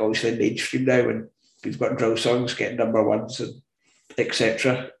it's like obviously mainstream now, and we've got drill songs getting number ones and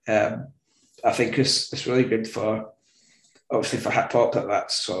etc. I think it's really good for obviously for hip hop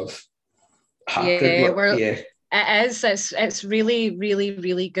that's sort of happening. It is. It's really, really,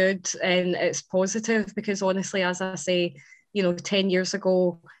 really good, and it's positive because honestly, as I say, 10 years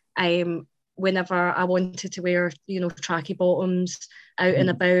ago, whenever I wanted to wear, tracky bottoms out and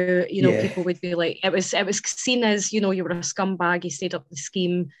about, people would be like, it was seen as, you were a scumbag, you stayed up the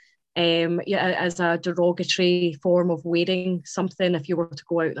scheme, as a derogatory form of wearing something if you were to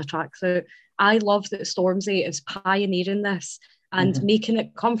go out in a tracksuit. I love that Stormzy is pioneering this and making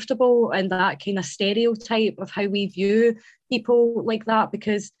it comfortable and that kind of stereotype of how we view people like that,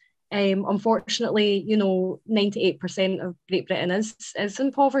 because unfortunately, 98% of Great Britain is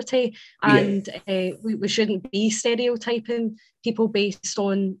in poverty, and we shouldn't be stereotyping people based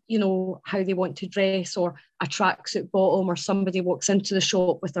on, how they want to dress, or a tracksuit bottom, or somebody walks into the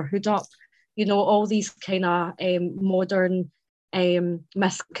shop with their hood up. All these kind of modern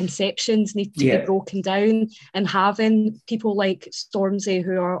misconceptions need to be broken down, and having people like Stormzy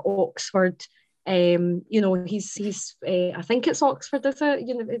who are Oxford, he's I think it's Oxford, is it?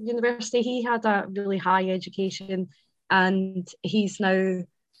 University. He had a really high education, and he's now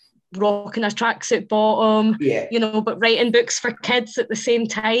rocking a tracksuit bottom, but writing books for kids at the same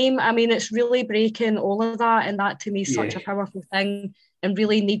time. I mean, it's really breaking all of that, and that to me is such a powerful thing and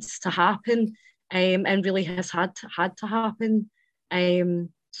really needs to happen, and really has had to happen.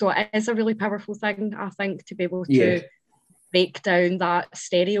 So it is a really powerful thing, I think, to be able to break down that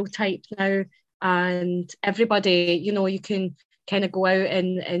stereotype now. And everybody, you can kind of go out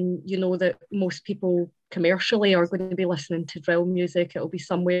and that most people commercially are going to be listening to drill music. It'll be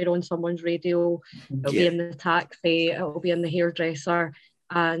somewhere on someone's radio, it'll be in the taxi, it'll be in the hairdresser,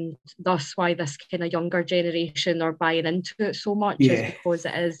 and that's why this kind of younger generation are buying into it so much, is because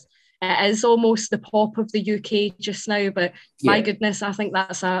it is almost the pop of the UK just now. But my goodness, I think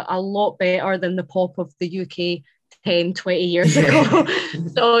that's a lot better than the pop of the UK 10, 20 years ago.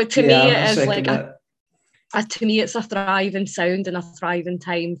 So to me, it is like to me, it's a thriving sound and a thriving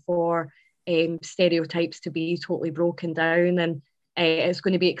time for stereotypes to be totally broken down, and it's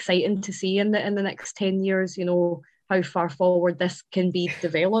going to be exciting to see in the next 10 years, how far forward this can be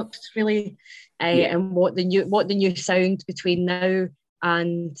developed, really, and what the new sound between now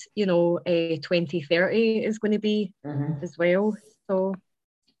and 2030 is going to be as well. So.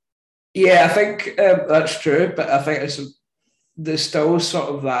 Yeah, I think that's true, but I think there's still sort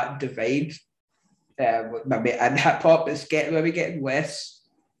of that divide. Maybe in hip hop, it's getting less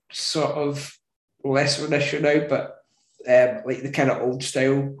of an issue now, but like the kind of old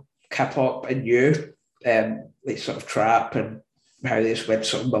style hip hop and new, like sort of trap and how they just went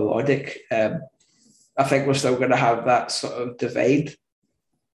sort of melodic. I think we're still going to have that sort of divide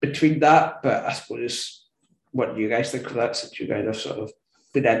between that, but I suppose what do you guys think of that, since you guys have sort of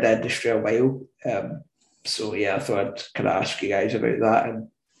been in the industry a while? So I thought I'd kind of ask you guys about that, and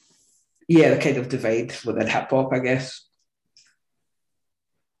the kind of divide within hip hop, I guess.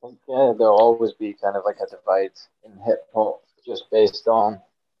 I think there'll always be kind of like a divide in hip hop, just based on,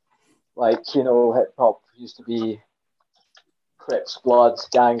 like, hip hop used to be Crips, Bloods,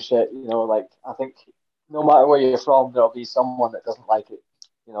 gang shit. Like, I think no matter where you're from, there'll be someone that doesn't like it.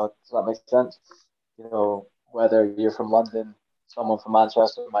 Does that make sense? Whether you're from London, someone from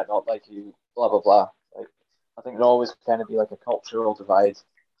Manchester might not like you, blah, blah, blah. Like, I think there'll always kind of be like a cultural divide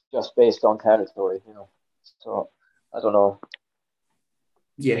just based on territory, So, I don't know.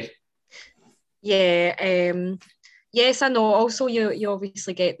 Yeah. Yes, I know. Also, you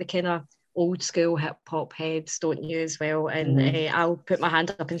obviously get the kind of old school hip hop heads, don't you, as well? And I'll put my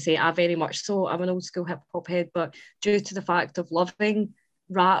hand up and say I very much so. I'm an old school hip hop head, but due to the fact of loving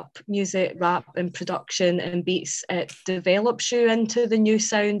rap music, rap and production and beats, it develops you into the new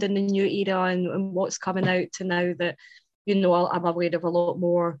sound and the new era and what's coming out to now that, I'm aware of a lot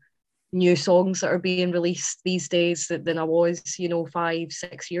more new songs that are being released these days than I was,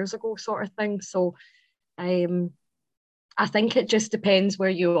 5-6 years ago, sort of thing. So I think it just depends where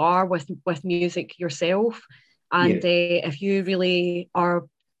you are with music yourself, and if you really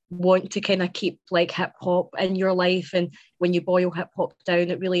want to kind of keep like hip hop in your life, and when you boil hip hop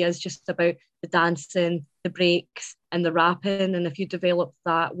down, it really is just about the dancing, the breaks and the rapping. And if you develop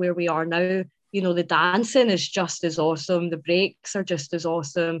that where we are now, the dancing is just as awesome, the breaks are just as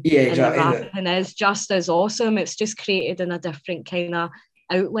awesome, and the rapping is just as awesome. It's just created in a different kind of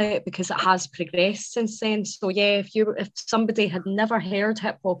outlet because it has progressed since then. So if somebody had never heard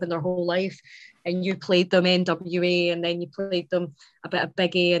hip hop in their whole life, and you played them NWA, and then you played them a bit of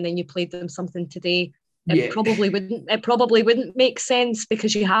Biggie, and then you played them something today, it probably wouldn't make sense,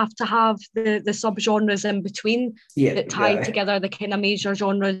 because you have to have the subgenres in between that tie together the kind of major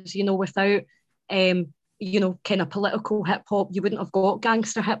genres. Without kind of political hip hop, you wouldn't have got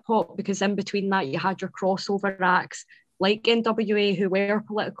gangster hip hop, because in between that you had your crossover acts like NWA who were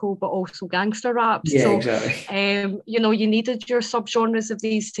political but also gangster rap. Exactly. You needed your subgenres of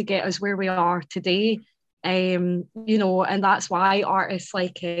these to get us where we are today. And that's why artists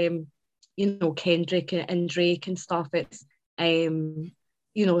like Kendrick and Drake and stuff, it's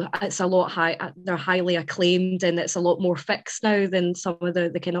it's a lot they're highly acclaimed, and it's a lot more fixed now than some of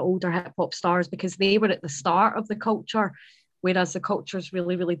the kind of older hip hop stars, because they were at the start of the culture, whereas the culture's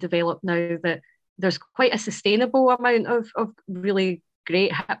really, really developed now, that there's quite a sustainable amount of really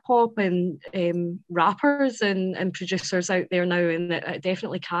great hip hop and rappers and producers out there now, and it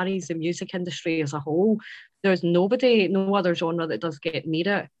definitely carries the music industry as a whole. There's no other genre that does get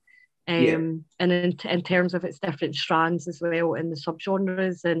near it. And in terms of its different strands as well, and the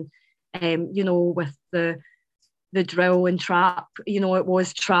subgenres, and with the drill and trap, it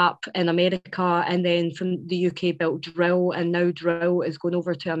was trap in America, and then from the UK built drill, and now drill is going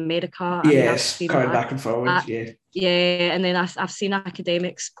over to America. Yes, going back and forward. And then I've seen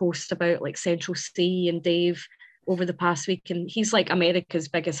academics post about like Central C and Dave over the past week, and he's like America's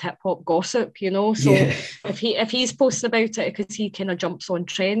biggest hip hop gossip, so if he's posting about it, because he kind of jumps on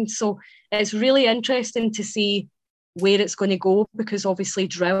trends, so it's really interesting to see where it's going to go, because obviously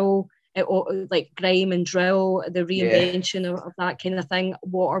drill, like grime and drill, the reinvention of that kind of thing,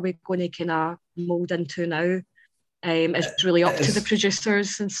 what are we going to kind of mold into now? It's really up to the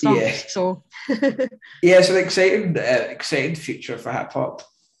producers and stuff. So it's an exciting future for hip hop.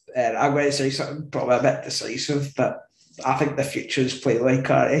 I'm going to say something probably a bit decisive, but I think the future is Playboy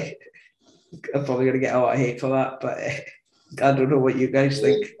Carti. I'm probably going to get a lot of hate for that, but I don't know what you guys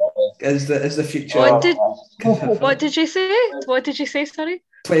think. Is the future? What did you say? What did you say? Sorry.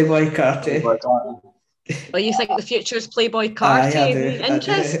 Playboy Carti. Well, you think the future is Playboy Carti?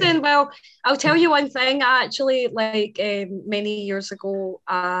 Interesting. Well, I'll tell you one thing. I actually, like many years ago,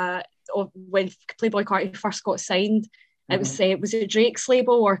 when Playboy Carti first got signed, it was it Drake's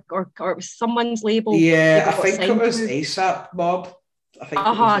label or it was someone's label? Yeah, I think it was ASAP Mob.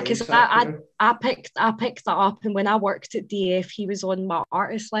 Because I picked that up, and when I worked at DF, he was on my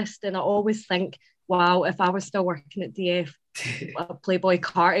artist list, and I always think, wow, if I was still working at DF, Playboy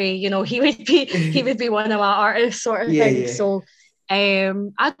Carti, he would be one of my artists, sort of thing. So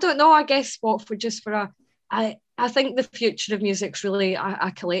I don't know, I guess I think the future of music's really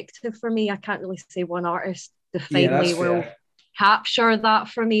a collective for me. I can't really say one artist definitely will capture that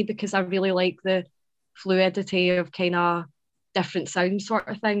for me, because I really like the fluidity of kind of different sound sort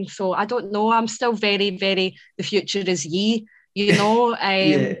of thing. So I don't know, I'm still very, very, the future is Ye,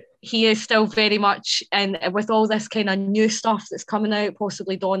 he is still very much, and with all this kind of new stuff that's coming out,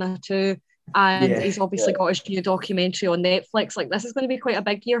 possibly Donna too, and he's obviously got his new documentary on Netflix. Like, this is going to be quite a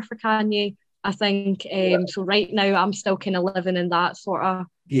big year for Kanye, I think. So right now I'm still kind of living in that sort of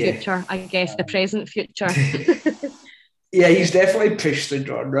future, I guess, the present future. He's definitely pushed the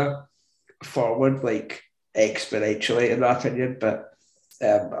genre forward like exponentially, in my opinion, but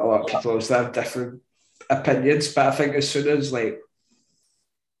a lot of people also have different opinions. But I think as soon as like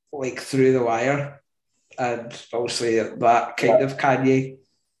Through the Wire, and obviously that kind of Kanye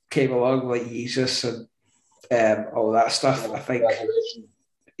came along, like Jesus and all that stuff, I think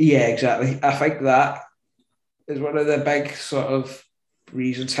exactly, I think that is one of the big sort of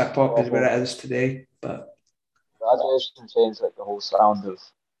reasons hip hop is where it is today. But Graduation changed like the whole sound of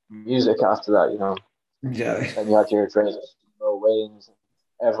music after that, And you had your Drake, Lil Wayne's,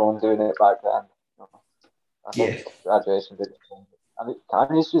 everyone doing it back then. I think Graduation did it. And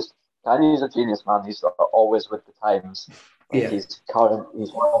Kanye's a genius, man. He's always with the times. He's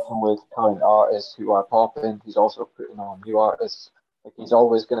working with current artists who are popping. He's also putting on new artists. Like, he's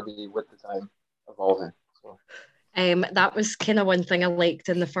always going to be with the time, evolving. So. That was kind of one thing I liked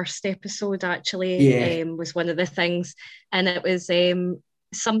in the first episode, actually, was one of the things. And it was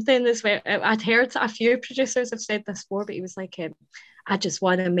something that's where I'd heard a few producers have said this before, but he was like, I just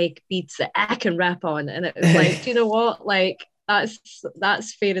want to make beats that I can rap on. And it was like, you know what? Like,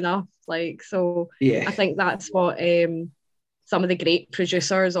 that's fair enough. Like, so I think that's what some of the great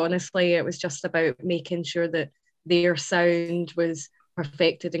producers, honestly, it was just about making sure that their sound was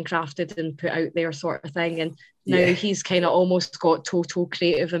perfected and crafted and put out there sort of thing. And now he's kind of almost got total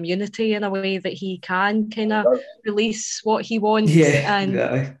creative immunity in a way that he can kind of release what he wants and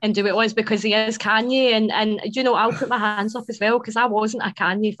do what he wants, because he is Kanye. And you know, I'll put my hands up as well, because I wasn't a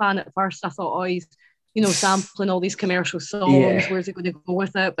Kanye fan at first. I thought, oh, he's, you know, sampling all these commercial songs. Where's he going to go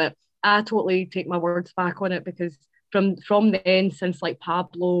with it? But I totally take my words back on it, because from then, since like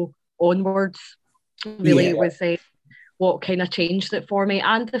Pablo onwards, really it was what kind of changed it for me.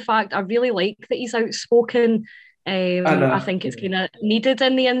 And the fact I really like that he's outspoken. I think it's kind of needed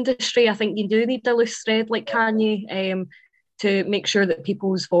in the industry. I think you do need a loose thread like Kanye to make sure that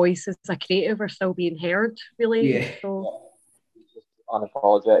people's voices as a creative are still being heard, really. So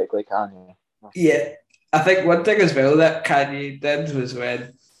unapologetically Kanye. Yeah, I think one thing as well that Kanye did was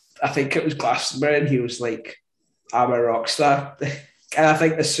when, I think it was Glastonbury, and he was like, I'm a rock star. And I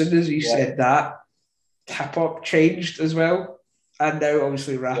think as soon as he said that, hip hop changed as well. And now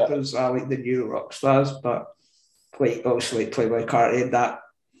obviously rappers are like the new rock stars, but like obviously like Playboy Carti and that.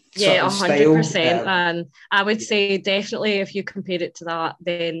 Yeah, 100%. And I would say definitely if you compare it to that,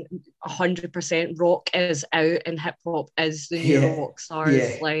 then 100% rock is out and hip hop is the new rock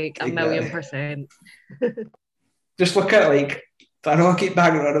stars, like a million %. Just look at like, I know I keep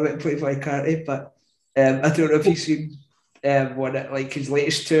banging on about Playboy Carti, but I don't know if you've seen one at like his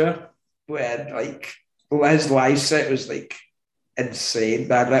latest tour, when like his live set was like insane,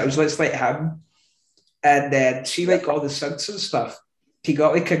 man. It was like him, and then see like all the synths and stuff. He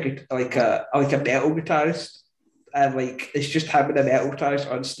got like a metal guitarist, and like it's just him and a metal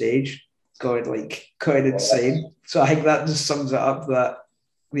guitarist on stage going insane. So I think that just sums it up that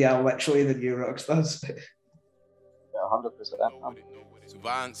we are literally the new rock stars. 100%.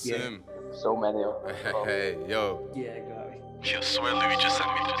 So many of them. Hey, yo. Yeah, exactly. I swear Louis just sent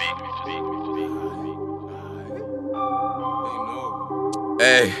me the beat.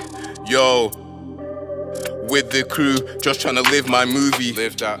 Hey, yo. With the crew, just trying to live my movie.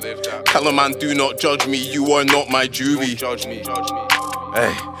 Live that. Tell a man, do not judge me, you are not my juvie. Don't judge me.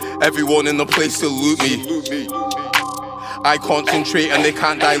 Hey, everyone in the place salute me. I concentrate and they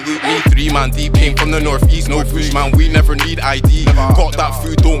can't dilute me. 3 man deep, came from the northeast, no push man, we never need ID. Got that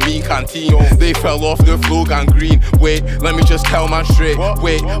food, don't mean canteen. They fell off the floor, gangrene. Wait, let me just tell man straight.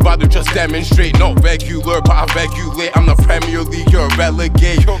 Wait, rather just demonstrate. Not regular, but I regulate. I'm the Premier League, you're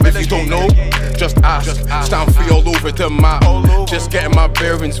relegate. If you don't know, just ask. Stand free all over the map. Just getting my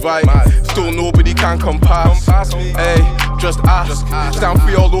bearings right. Still nobody can come past. Hey, just ask. Stand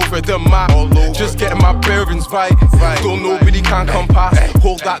free all over the map. Just getting my bearings right. Still nobody can come past.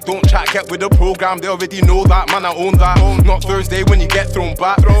 Hold that, don't chat, get with the program. They already know that, man, I own that. Not Thursday when you get thrown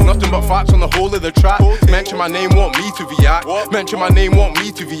back. Nothing but facts on the whole of the track. Mention my name, want me to react. Mention my name, want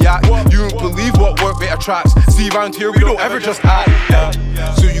me to react. You don't believe what work rate attracts. See round here, we don't ever just act.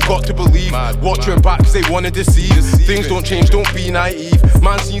 So you got to believe. Watch your back cause they wanna deceive. Things don't change, don't be naive.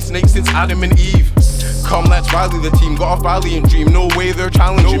 Man seen snakes since Adam and Eve. Come, let's rally the team. Got a rallying dream. No way they're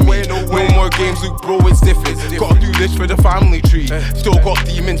challenging me. No more games, Luke, bro, it's different. Gotta do this for the family tree. Still got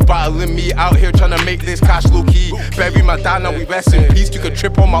demons battling me out here trying to make this cash low key. Bury my dad, now we rest in peace. Took a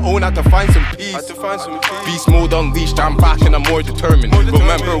trip on my own, had to find some peace. Beast mode unleashed, I'm back and I'm more determined.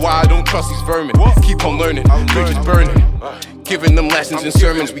 Remember why I don't trust these vermin. Keep on learning, bridges burning. Giving them lessons and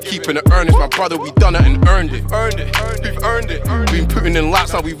sermons, we keeping it earnest. My brother, we done it and earned it. We've earned it. Been putting in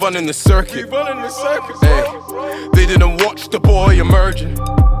laps, now we running the circuit. Hey, they didn't watch the boy emerging.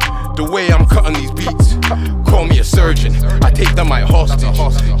 The way I'm cutting these beats, call me a surgeon. I take them my hostage,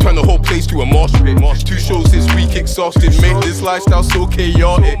 turn the whole place to a mosh pit. 2 shows this week, exhausted. Make this lifestyle so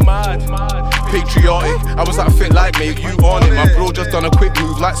chaotic. Patriotic, I was that fit like mate, you on it. My bro just done a quick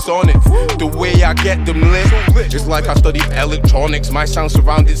move like Sonic. The way I get them lit, it's like I studied electronics. My sound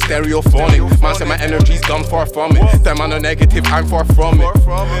surrounded stereophonic. Man said my energy's done far from it. Them man are negative, I'm far from it.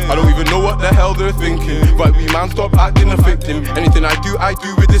 I don't even know what the hell they're thinking. Right, we man, stop acting a victim. Anything I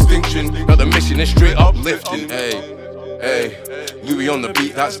do with distinction. Now the mission is straight uplifting. Hey, Louis on the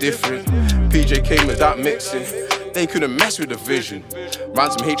beat, that's different. PJ came with that mixing. They couldn't mess with the vision.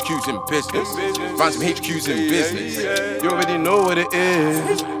 Ransom HQ's in business. Ransom HQ's in business. You already know what it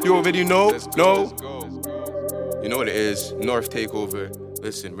is. You already know. No. You know what it is. North takeover.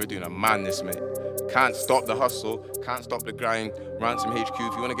 Listen, we're doing a madness, mate. Can't stop the hustle. Can't stop the grind. Ransom HQ.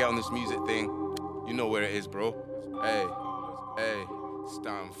 If you want to get on this music thing, you know where it is, bro. Hey.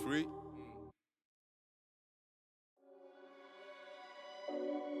 Stand free.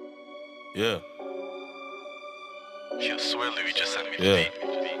 Yeah. I swear Louis just sent me the beat.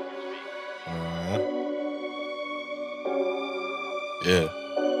 Yeah.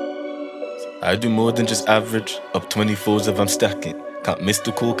 I do more than just average. Up 24s if I'm stacking. Can't miss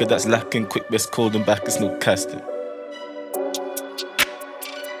the cool, cause that's lacking. Quick best call them back, it's no casting.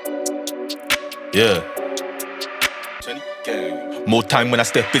 Yeah. More time when I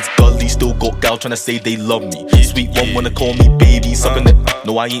step, it's gully. Still got gal tryna say they love me. Sweet one wanna call me baby, sucking it.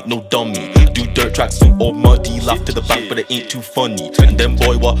 No, I ain't no dummy. Do dirt tracks all muddy. Laugh to the bank, but it ain't too funny. And then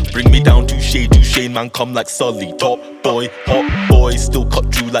boy, what? Bring me down to shade, man, come like Sully. Top boy, hot boy, still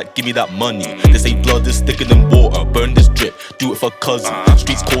cut through like give me that money. They say blood is thicker than water. Burn this drip, do it for cousin.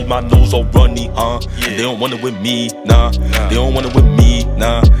 Streets cold, my nose all runny, And they don't wanna with me, nah. They don't wanna with me,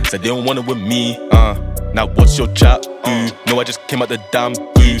 nah. Said they don't wanna with me, Now what's your chat? No, I just came out the damn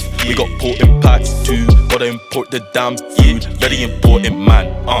booth. We got potent packs too. Gotta import the damn food. Very important, man.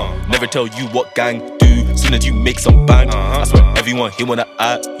 Never tell you what gang do. Soon as you make some bang, I swear everyone here wanna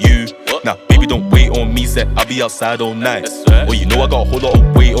at you. Now, baby, don't wait on me. Said I'll be outside all night. Well, you know I got a whole lot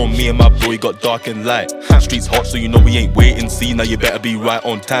of weight on me and my bro. He got dark and light. Streets hot, so you know we ain't waiting. See, now you better be right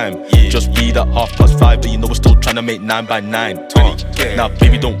on time. Just read at 5:30, but you know we're still trying to make 9 by 9. Now,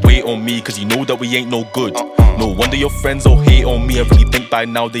 baby, don't wait on me, cause you know that we ain't no good. No wonder your friends all hate on me. I really think by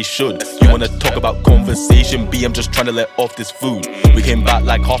now they should. You wanna talk about conversation? B, I'm just trying to let off this food. We came back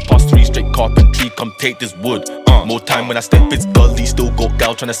like 3:30, straight carpentry. Come take this wood. More time when I step, it's gully. Still got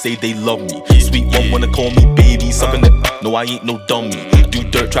gal tryna say they love me. Sweet one wanna call me baby, sucking it. No, I ain't no dummy. Do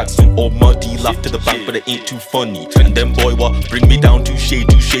dirt tracks all muddy. Laugh to the bank, but it ain't too funny. And then boy, what? Bring me down to shade,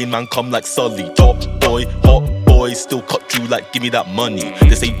 man, come like Sully. Top boy, hot boy, still cut through like give me that money.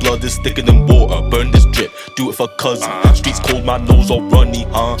 They say blood is thicker than water. Burn this drip, do it for cousin. Streets cold, my nose all runny,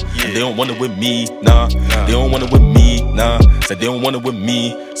 And they don't wanna with me, nah. They don't wanna with me, nah. Said they don't wanna with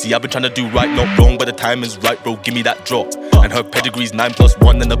me. See, I've been trying to do right, not wrong, but the time is right, bro. Give me that drop. And her pedigree's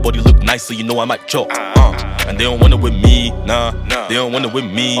 9+1, and her body look nice, so you know I might chop. And they don't wanna with me, nah. They don't wanna with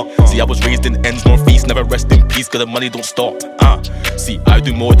me. See, I was raised in ends northeast, never rest in peace, cause the money don't stop. See, I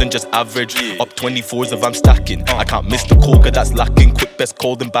do more than just average. Up 24s if I'm stacking. I can't miss the call, cause that's lacking. Quick best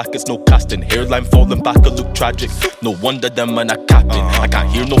call them back, it's no casting. Hairline falling back, it look tragic. No wonder them man are capping. I can't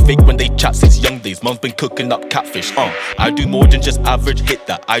hear no fake when they chat since young days. Mum's been cooking up catfish. I do more than just average, hit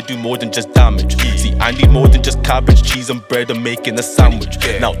that. I do more than just damage. See, I need more than just cabbage, cheese and bread and making a sandwich.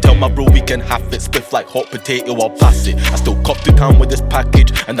 Now tell my bro we can have it. Spiff like hot potato, I'll pass it. I still cop to town with this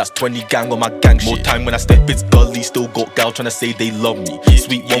package, and that's 20 gang on my gang shit. More time when I step, it's gully. Still got gal tryna say they love me.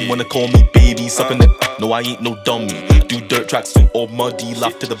 Sweet one wanna call me baby, sucking it. No, I ain't no dummy. Do dirt tracks all muddy.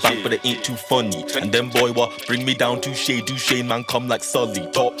 Laugh to the bank, but it ain't too funny. And then boy, what? Bring me down to shade, man, come like Sully.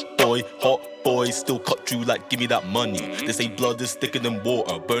 Top boy, hot boy, still cut through like give me that money. They say blood is thicker than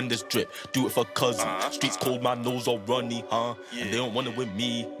water. Burn this drip, do it for cousin. Streets cold, my nose all runny, And they don't wanna with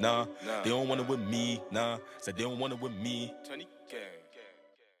me, nah. They don't wanna with me, nah. Said they don't wanna with me.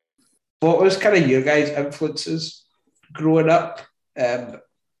 What was kind of your guys' influences growing up,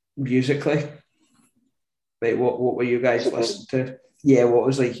 musically? Like, what were you guys listening to? Yeah, what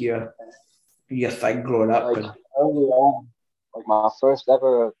was like your thing growing up? Like early on, like my first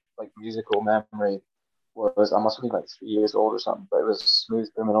ever like musical memory was, I must have been like 3 years old or something, but it was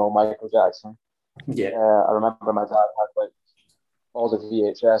Smooth Criminal, Michael Jackson. Yeah. I remember my dad had like all the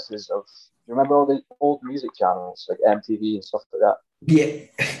VHSs of, you remember all the old music channels like MTV and stuff like that?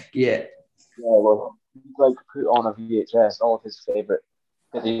 Yeah. Well, he like put on a VHS all of his favorite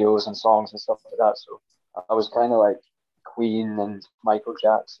videos and songs and stuff like that. So I was kind of like Queen and Michael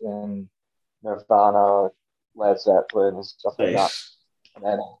Jackson, Nirvana, Led Zeppelin and stuff like that. And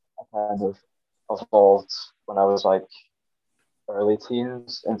then I kind of evolved when I was like early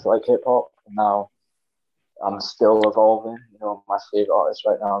teens into like hip hop, and now I'm still evolving. You know, my favorite artist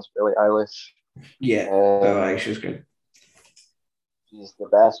right now is Billie Eilish. Yeah, Billie Eilish is good. She's the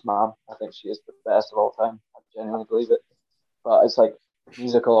best, man. I think she is the best of all time. I genuinely believe it. But it's like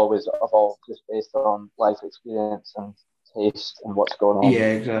music will always evolve just based on life experience and taste and what's going on.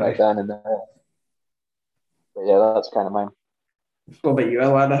 Yeah, exactly. Right then and there. But yeah, that's kind of mine. What about you,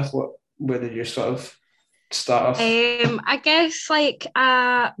 Alana? Where did you sort of start off? I guess like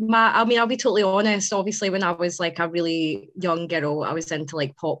I'll be totally honest. Obviously, when I was like a really young girl, I was into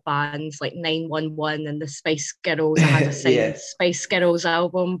like pop bands like 911 and the Spice Girls. I had a signed Spice Girls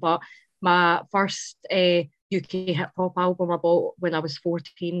album, but my first UK hip hop album I bought when I was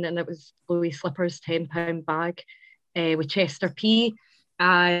 14, and it was Louis Slipper's £10 Bag with Chester P,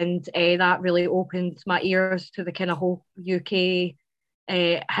 and that really opened my ears to the kind of whole UK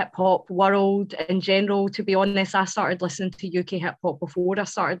hip hop world in general. To be honest, I started listening to UK hip hop before I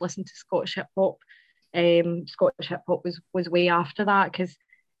started listening to Scottish hip hop. Scottish hip hop was way after that, because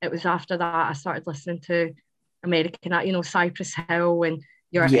it was after that I started listening to American, Cypress Hill and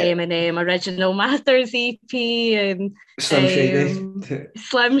your Eminem Original Masters EP and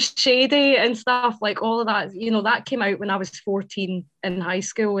Slim Shady and stuff, like all of that, you know, that came out when I was 14 in high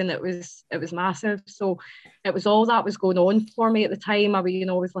school, and it was massive. So it was all that was going on for me at the time. I was, you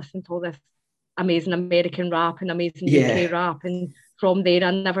know, always listening to all this amazing American rap and amazing UK rap, and from there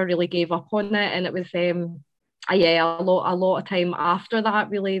I never really gave up on it. And it was a lot of time after that,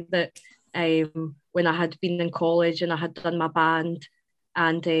 really, that when I had been in college and I had done my band,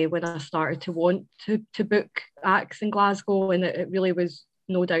 and when I started to want to book acts in Glasgow, and it really was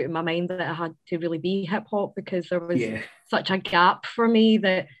no doubt in my mind that it had to really be hip hop, because there was such a gap for me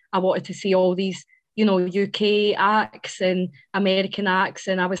that I wanted to see all these, you know, UK acts and American acts,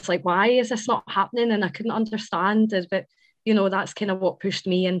 and I was like, why is this not happening? And I couldn't understand it, but you know, that's kind of what pushed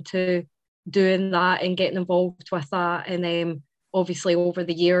me into doing that and getting involved with that. And obviously over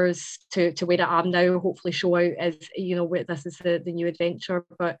the years to where I am now, hopefully Showout is, you know, this is the new adventure,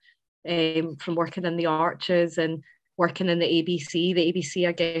 but from working in the Arches and working in the ABC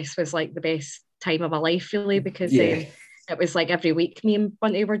I guess was like the best time of my life, really, because it was like every week me and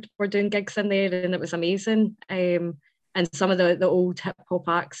Bunty were doing gigs in there, and it was amazing. And some of the old hip hop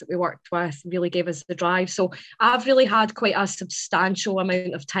acts that we worked with really gave us the drive. So I've really had quite a substantial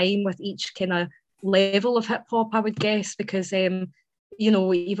amount of time with each kind of level of hip hop, I would guess, because you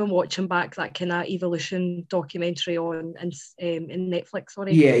know, even watching back that kind of Evolution documentary on in Netflix,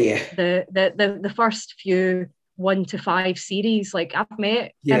 the first few 1 to 5 series, like I've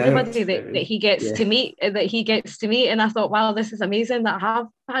met everybody that he gets to meet, and I thought, wow, this is amazing that I have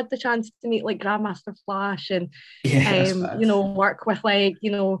had the chance to meet like Grandmaster Flash and you know, work with like, you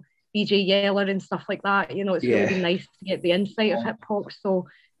know, DJ Yeller and stuff like that. You know, it's really been nice to get the insight of hip hop. So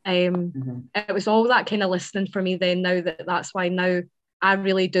it was all that kind of listening for me then. Now that's why now I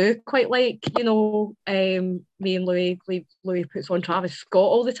really do quite like, you know, me and Louis puts on Travis Scott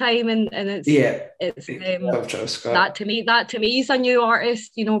all the time, and it's that to me is a new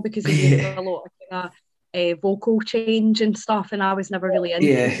artist, you know, because he uses a lot of kind of vocal change and stuff, and I was never really into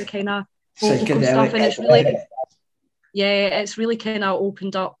the kind of vocal stuff, and it's really kind of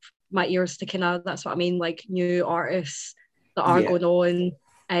opened up my ears to kind of, that's what I mean, like new artists that are going on.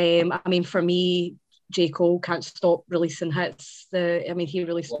 I mean, for me, J. Cole can't stop releasing hits. He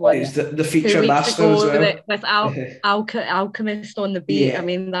released one the feature master as well. with Alchemist on the beat. I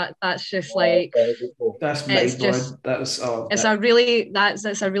mean, that's just like, that's mind-blowing.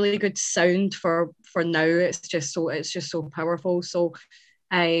 That's a really good sound for now. It's just so powerful. So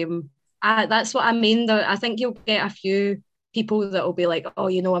that's what I mean, though. I think you'll get a few people that will be like, oh,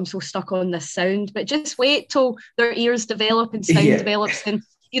 you know, I'm so stuck on this sound, but just wait till their ears develop and sound develops, and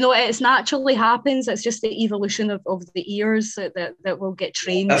you know, it's naturally happens. It's just the evolution of the ears that will get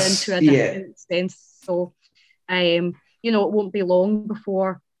trained into a different sense. So, you know, it won't be long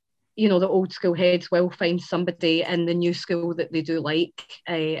before, you know, the old school heads will find somebody in the new school that they do like,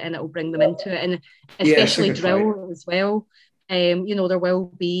 and it will bring them into it. And especially drill as well. You know, there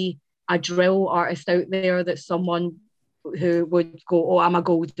will be a drill artist out there that's someone who would go, oh, I'm a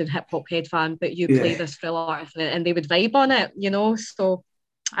golden hip hop head fan, but you play this drill artist, and they would vibe on it, you know. So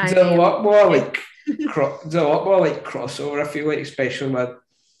there's a lot more like crossover, I feel like, especially with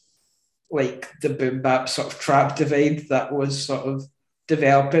like the boom bap sort of trap divide that was sort of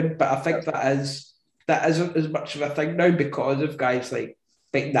developing. But I think that isn't as much of a thing now because of guys like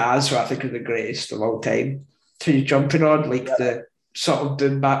Nas, who I think are the greatest of all time, to jumping on like the sort of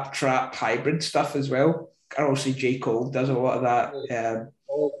boom bap trap hybrid stuff as well. And also J. Cole does a lot of that.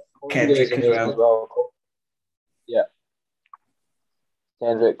 Kendrick as well. Yeah.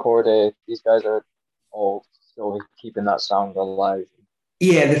 Kendrick, Corday, these guys are all still keeping that sound alive.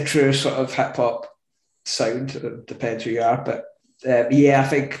 Yeah, the true sort of hip hop sound. It depends who you are, but I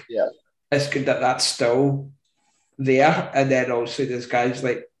think it's good that that's still there. And then also there's guys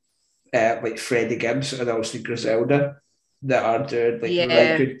like Freddie Gibbs and also Griselda that are doing like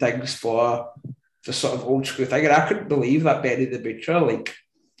really good things for the sort of old school thing. And I couldn't believe that Benny the Butcher like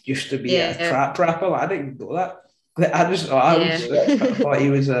used to be a trap rapper. I didn't even know that. I thought he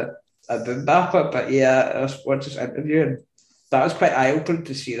was a boom bapper, but I watched this interview, and that was quite eye-opening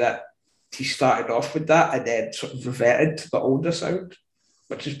to see that he started off with that and then sort of reverted to the older sound,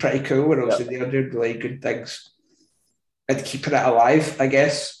 which is pretty cool. And also they're doing really good things and keeping it alive, I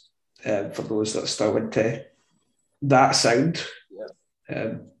guess, for those that are still into that sound.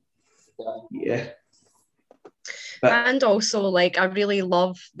 And also, like, I really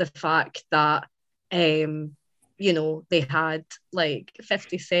love the fact that you know, they had like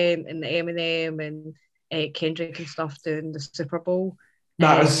 50 Cent and Eminem and Kendrick and stuff doing the Super Bowl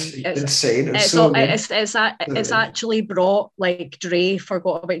That was insane. It was so good. It's actually brought like Dre,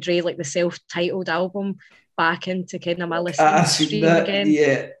 Forgot About Dre, like the self-titled album, back into kind of my listening stream again.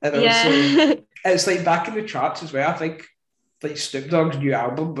 Yeah, and yeah. It's like back in the charts as well. I think like Snoop Dogg's new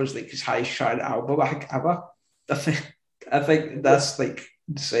album was like his highest charting album I think ever. I think that's like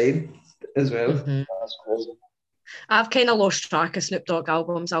insane as well. Mm-hmm. That's crazy. I've kind of lost track of Snoop Dogg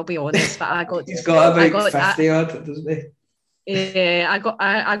albums, I'll be honest, but he's got about 50 odd, doesn't he? Yeah,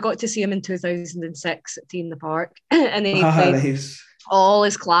 I got to see him in 2006 at Tea in the Park, and then he played all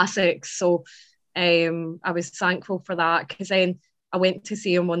his classics. So I was thankful for that, because then I went to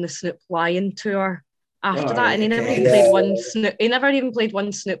see him on the Snoop Lion tour after that, and he never even played one Snoop. He never even played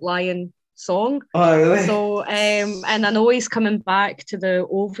one Snoop Lion song. Oh, really? So and I know he's coming back to the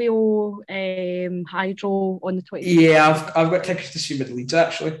OVO Hydro on the 20th. Yeah, I've got tickets to see him in Leeds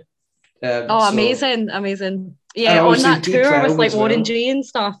actually. Amazing. Yeah, on that tour with like Warren G and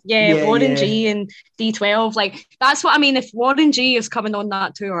stuff. Yeah, Warren G and D12. Like, that's what I mean. If Warren G is coming on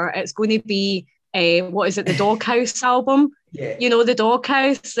that tour, it's going to be what is it, the Doghouse album? Yeah. You know, the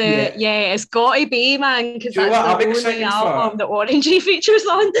Doghouse. Yeah, it's got to be, man, because that's the only album that Warren G features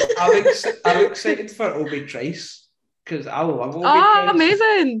on. I'm excited for Obi Trice, because I love Obi Trice.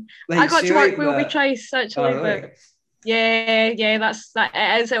 Amazing. Like, I got to work with Obi Trice actually. Really? But yeah,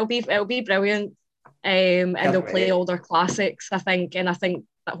 it is. It'll be brilliant. And they'll play all their classics, I think, and I think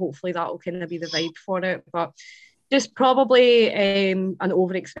that hopefully that'll kind of be the vibe for it. But just probably an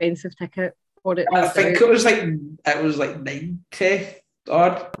over expensive ticket for it. I think it was like 90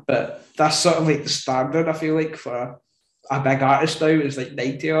 odd, but that's sort of like the standard. I feel like for a big artist now is like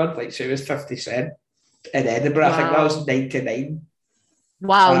 90 odd. Like, so it was 50 Cent in Edinburgh. Wow. I think that was 99.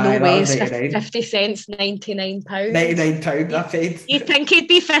 Wow, no way. 50 cents, £99. £99 I paid. You think he'd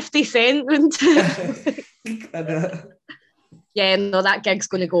be 50 cent? Yeah, no, that gig's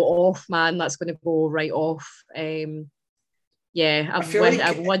going to go off, man. That's going to go right off. I feel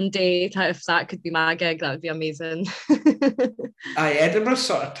like one day, if that could be my gig, that would be amazing. Edinburgh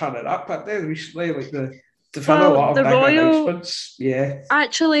sort of turning up, aren't they, recently? Like they've had a lot of big announcements. Yeah.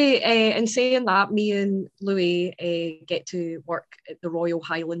 Actually, in saying that, me and Louis get to work at the Royal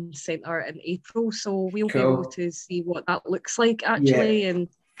Highland Centre in April, so we'll be able to see what that looks like, actually. Yeah.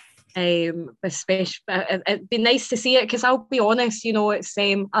 And especially, it'd be nice to see it, because I'll be honest, you know, it's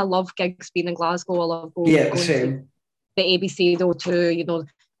I love gigs being in Glasgow. I love going to the ABC though too. You know,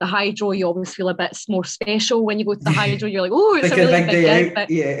 the Hydro, you always feel a bit more special when you go to the Hydro. You're like, oh, it's like a really big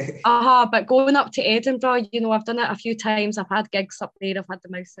gig. But going up to Edinburgh, you know, I've done it a few times. I've had gigs up there. I've had the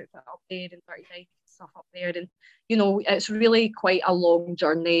Mouse Outfit up there and 30 Days stuff up there. And, you know, it's really quite a long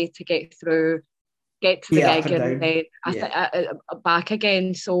journey to get to the gig and then back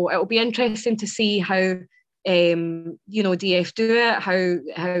again. So it'll be interesting to see how, you know, DF do it,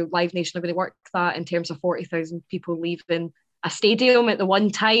 how Live Nation are going to work that in terms of 40,000 people leaving a stadium at the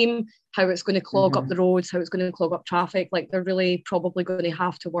one time, how it's going to clog up the roads, how it's going to clog up traffic. Like, they're really probably going to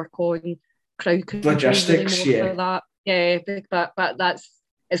have to work on crowd control logistics, really for that. Yeah, but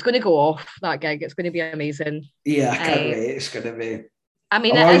it's going to go off, that gig. It's going to be amazing. Yeah, I can't wait. It's going to be. I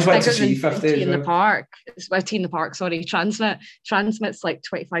mean, it is bigger than Tea in the Park. It's Tea in the Park, sorry. Transmit's like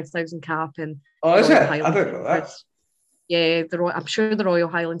 25,000 cap. And is it? I don't know that. Yeah, I'm sure the Royal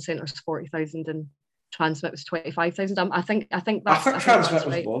Highland Centre is 40,000 and Transmit was 25,000. I think Transmit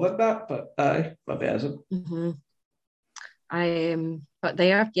was more than that, but maybe it isn't. But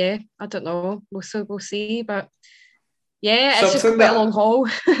I don't know. We'll see. But yeah, it's just quite a long haul,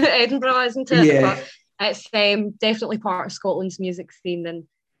 Edinburgh, isn't it? Yeah. But it's definitely part of Scotland's music scene,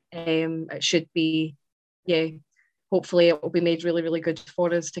 and it should be. Yeah, hopefully it will be made really, really good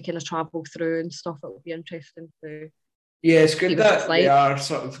for us to kind of travel through and stuff. It will be interesting to. Yeah, it's good that they are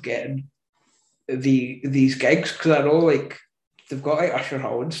sort of getting these gigs, because I know like they've got like Usher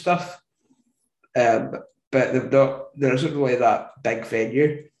Hall and stuff, but there isn't really that big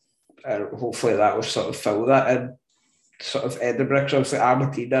venue, and hopefully that will sort of fill that in sort of Edinburgh. Because obviously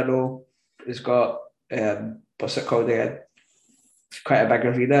Aberdeen, I know, has got what's it called again? It's quite a big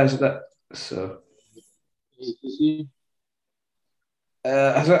arena, isn't it? So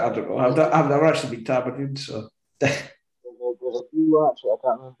I don't know. I've never actually been to Aberdeen, so there's a few actually. I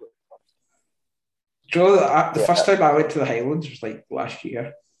can't remember. Do you know that the first time I went to the Highlands was like last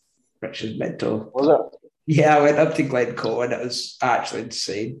year, which is mental. Was it? Yeah, I went up to Glencoe and it was actually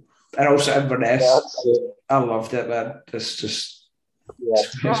insane. And also Inverness. I loved it, man. It's just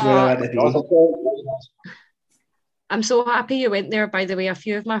it's where I want to be. I'm so happy you went there, by the way. A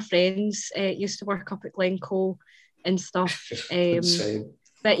few of my friends used to work up at Glencoe and stuff. Insane.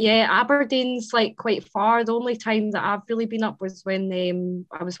 But yeah, Aberdeen's like quite far. The only time that I've really been up was when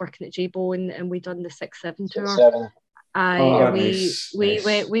I was working at J-Bo and we done the 6-7 tour.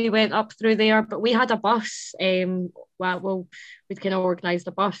 6-7. We went up through there, but we had a bus. Well, we'd kind of organised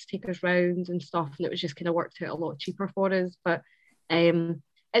a bus, take us round and stuff, and it was just kind of worked out a lot cheaper for us. But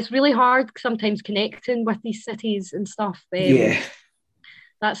it's really hard sometimes connecting with these cities and stuff.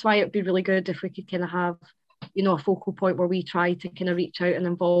 That's why it'd be really good if we could kind of have, you know, a focal point where we try to kind of reach out and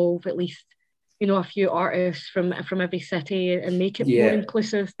involve at least, you know, a few artists from every city and make it more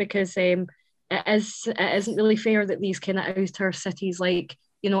inclusive, because it isn't really fair that these kind of outer cities like,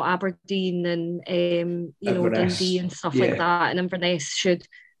 you know, Aberdeen and you know, Dundee and stuff like that, and Inverness should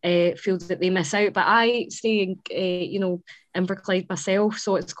feel that they miss out. But I stay in you know, Inverclyde myself,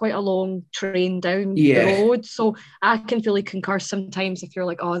 so it's quite a long train down the road, so I can fully concur sometimes if you're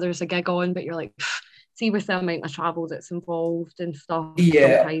like, oh, there's a gig on, but you're like, see, with the amount of travel that's involved and stuff,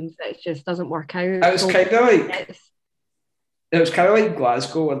 sometimes it just doesn't work out. It was kind of like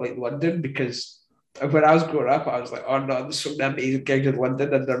Glasgow and like London, because when I was growing up, I was like, oh no, there's so many amazing gigs in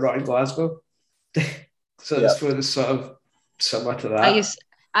London and they're not in Glasgow. So this was sort of similar to that.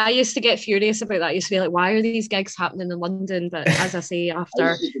 I used to get furious about that. I used to be like, why are these gigs happening in London? But as I say,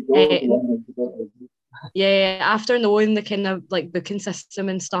 after after knowing the kind of like booking system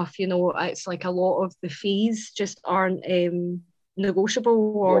and stuff, you know, it's like a lot of the fees just aren't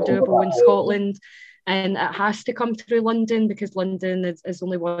negotiable or doable in Scotland, and it has to come through London, because London is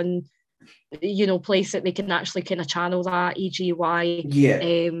only one, you know, place that they can actually kind of channel that.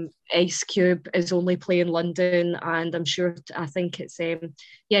 Ice Cube is only playing London, and I think it's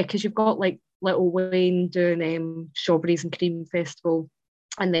because you've got like Little Wayne doing Strawberries and Cream Festival,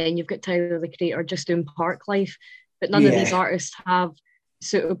 and then you've got Tyler the Creator just doing Park Life, but none of these artists have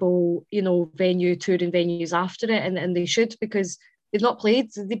suitable, you know, touring venues after it, and they should, because they've not played.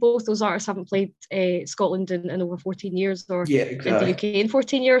 Both those artists haven't played Scotland in over 14 years, or in the UK in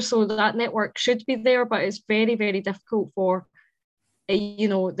 14 years. So that network should be there, but it's very, very difficult for you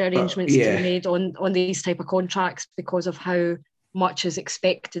know, the arrangements to be made on these type of contracts, because of how much is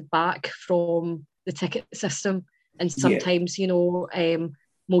expected back from the ticket system. And sometimes, you know,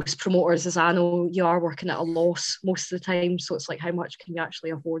 most promoters, as I know, you are working at a loss most of the time. So it's like, how much can you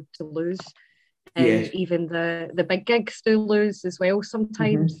actually afford to lose? Even the big gigs do lose as well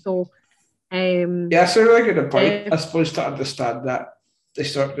sometimes. So it's a really good point, I suppose, to understand that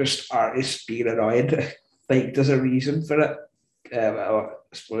it's not just artists being annoyed. Like, there's a reason for it. I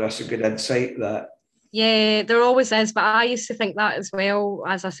suppose that's a good insight. That there always is, but I used to think that as well.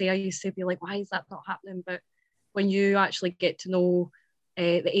 As I say, I used to be like, why is that not happening? But when you actually get to know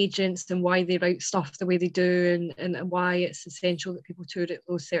the agents and why they write stuff the way they do, and why it's essential that people tour at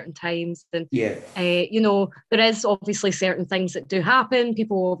those certain times, and you know, there is obviously certain things that do happen.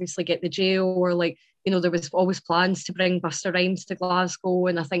 People obviously get the jail, or like, you know, there was always plans to bring Busta Rhymes to Glasgow,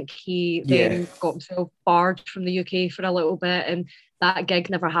 and I think he then got himself barred from the UK for a little bit, and that gig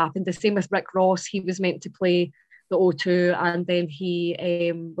never happened. The same with Rick Ross. He was meant to play the O2, and then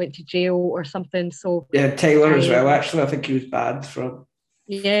he went to jail or something. So Taylor as well, actually. I think he was banned from...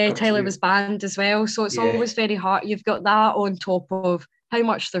 Taylor was banned as well. So it's always very hard. You've got that on top of how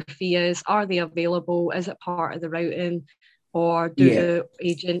much their fee is. Are they available? Is it part of the routing? Or do the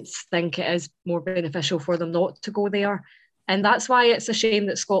agents think it is more beneficial for them not to go there? And that's why it's a shame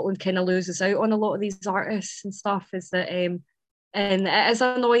that Scotland kind of loses out on a lot of these artists and stuff, is that and it is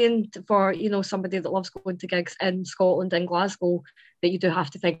annoying for, you know, somebody that loves going to gigs in Scotland and Glasgow, that you do have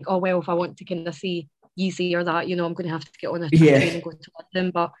to think, oh well, if I want to kind of see Yeezy or that, you know, I'm going to have to get on a train and go to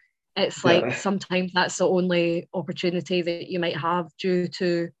London. But it's like sometimes that's the only opportunity that you might have, due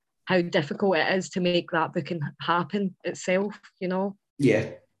to how difficult it is to make that booking happen itself, you know? Yeah,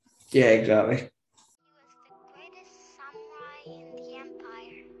 exactly. He was the greatest samurai in the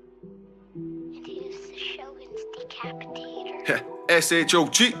Empire, and he was the Shogun's decapitator.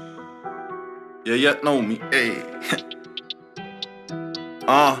 S-H-O-G. Yeah, know me. Hey.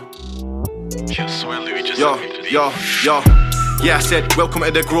 Yeah, swear Louis just sent me to Yo. Yeah, I said, welcome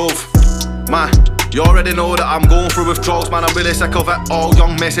to the Grove. Man, you already know that I'm going through withdrawals, man. I'm really sick of it all.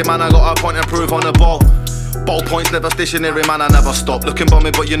 Young Messi, man, I got a point to prove on the ball. Ballpoints never stationary, man, I never stop. Looking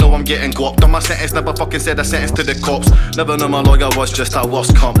bummy, but you know I'm getting guapped. On my sentence, never fucking said a sentence to the cops. Never knew my lawyer was just a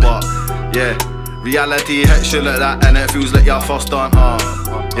worst cunt, but yeah, reality hits you like that, and it feels like you're first done.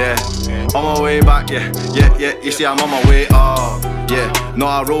 On my way back, yeah, you see I'm on my way,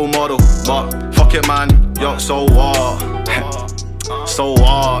 not a role model, but fuck it, man, yo, so what? So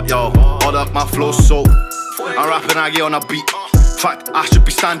what, yo, all up my flow, so I'm rapping Aggie on a beat. Fact, I should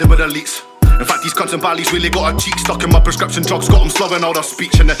be standing with elites. In fact, these cunts and valleys really got a cheek stuck in my prescription drugs. Got them slurring all their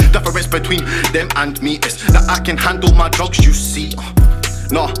speech, and the difference between them and me is that I can handle my drugs, you see.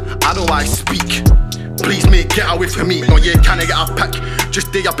 No, I know I speak. Please mate, get away from me. No, yeah, can I get a pick?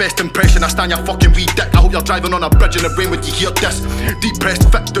 Just do your best impression, I stand your fucking wee dick. I hope you're driving on a bridge in the rain when you hear this.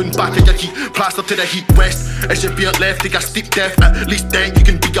 Depressed, fit down back of your heat, plaster to the heat west. As you veer left, take a steep death. At least then you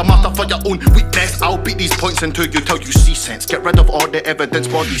can be your martyr for your own weakness. I'll beat these points until you see sense. Get rid of all the evidence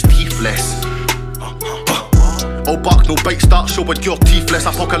for these teethless. Oh bark, no bite, start showing your teethless.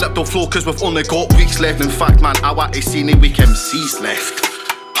 Apocalypto flow, cause we've only got weeks left. In fact, man, I want to see any weak MCs left.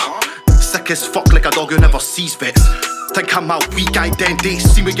 Sick as fuck like a dog who never sees vets. Think I'm a weak guy, then they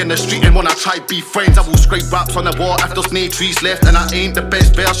see me in the street and wanna try be friends. I will scrape raps on the wall if there's no trees left, and I ain't the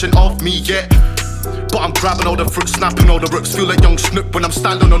best version of me yet. But I'm grabbing all the fruit, snapping all the roots. Feel like young Snoop when I'm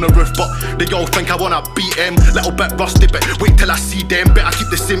standing on the roof. But they all think I wanna beat them. Little bit rusty, but wait till I see them. Better keep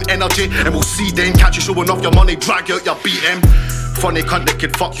the same energy and we'll see them. Catch you showing off your money, drag out your BM. Funny cunt that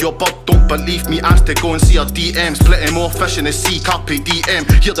could fuck your bud. Don't believe me, ask to go and see her DMs. Splitting more fish in the sea, carpe DM.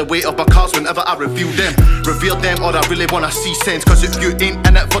 Hear the weight of my cards whenever I reveal them. Reveal them or I really wanna see sense. Cause if you ain't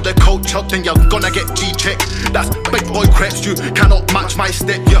in it for the culture, then you're gonna get G-checked. That's big boy creps, you cannot match my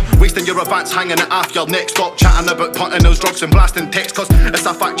step. You're wasting your advance, hanging it off your neck. Stop chatting about punting those drugs and blasting text. Cause it's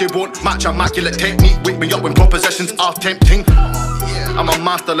a fact you won't match immaculate technique. Wake me up when propositions are tempting. I'm a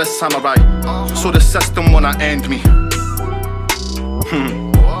masterless samurai, so the system wanna end me.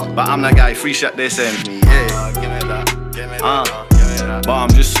 But I'm that guy, free shit, they send me, yeah. Give me that, give me that. But I'm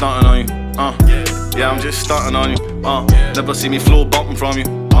just starting on you, yeah, I'm just starting on you, never see me flow bumping from you,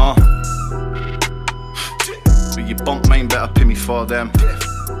 But you bump mine, better pay me for them.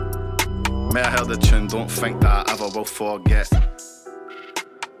 May I hear the tune, don't think that I ever will forget.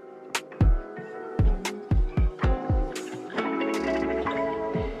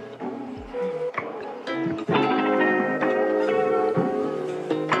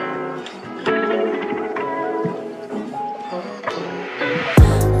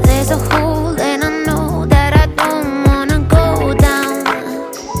 There's a hole and I know that I don't wanna go down.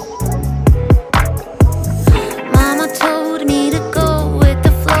 Mama told me to go with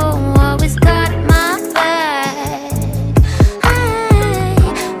the flow, always got my back. Hey,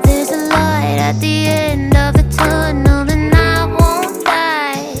 there's a light at the end of the tunnel and I won't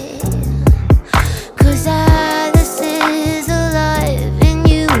die. Cause this is alive in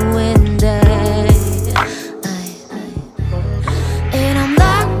you and I. And I'm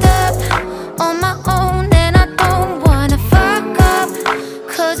locked up on my own and I don't wanna fuck up.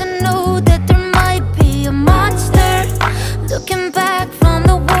 Cause I know that there might be a monster looking back from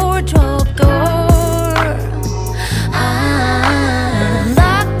the wardrobe door. I'm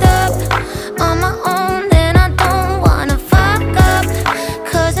locked up on my own and I don't wanna fuck up.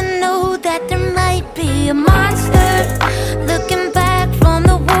 Cause I know that there might be a monster looking back from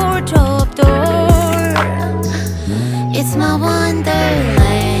the wardrobe door. It's my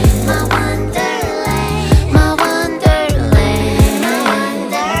wonderland, my wonderland, my wonderland, my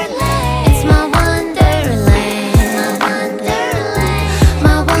wonderland. It's my wonderland, my wonderland,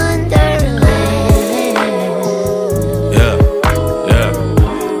 my wonderland. Yeah.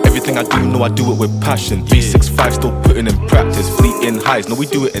 Everything I do, know I do it with passion. 365 still putting in practice. Fleeting highs, no we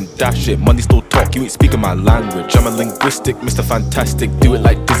do it and dash it. Money still talk, you ain't speaking my language. I'm a linguistic, Mr. Fantastic. Do it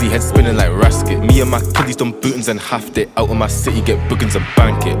like dizzy, head spinning like Rasket. Me and my kiddies done bootings and halved it. Out of my city, get bookings and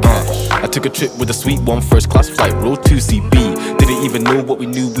bank it. I took a trip with a sweet one, first class flight, road to CB. Didn't even know what we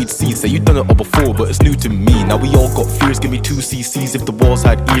knew we'd see. Say you done it all before, but it's new to me. Now we all got fears, give me 2 CCs. If the walls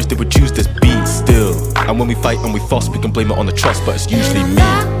had ears, they would choose this beat still. And when we fight and we fuss, we can blame it on the trust, but it's usually me.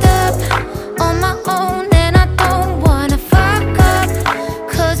 Locked up on my own and I don't wanna fuck up.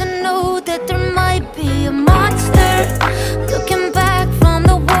 Cause I know that there might be a monster looking back from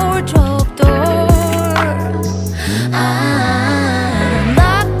the wardrobe door. I'm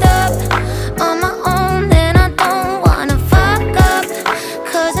locked up on my own and I don't wanna fuck up.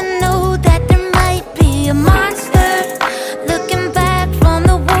 Cause I know that there might be a monster looking back from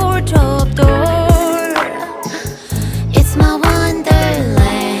the wardrobe door. It's my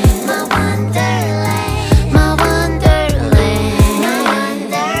wonderland, my wonderland, my wonderland, my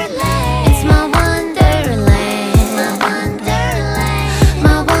wonderland. It's my wonderland, my wonderland,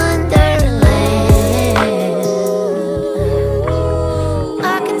 my wonderland.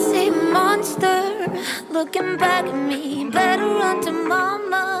 I can see a monster looking back at me. Better run to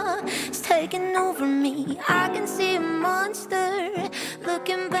mama, it's taking over me. I can see a monster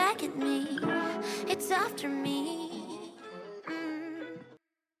looking back at me. It's after me. I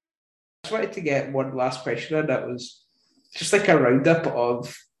just wanted to get one last question in. That was just like a roundup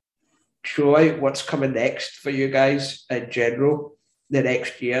of show out what's coming next for you guys in general the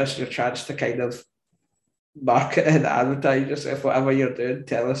next year. So your chance to kind of market and advertise yourself, whatever you're doing.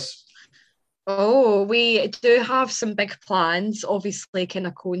 Tell us. Oh, we do have some big plans, obviously kind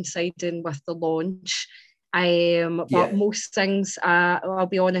of coinciding with the launch. But most things, I'll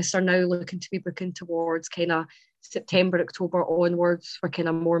be honest, are now looking to be booking towards kind of September, October onwards for kind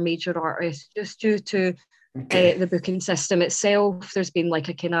of more major artists, just due to the booking system itself. There's been like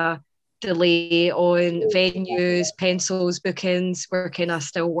a kind of delay on venues, pencils, bookings. We're kind of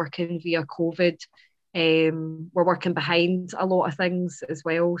still working via COVID. We're working behind a lot of things as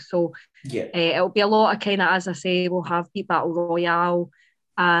well. So it'll be a lot of kind of, as I say, we'll have Beat Battle Royale,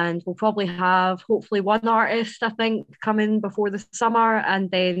 and we'll probably have hopefully one artist, I think, coming before the summer, and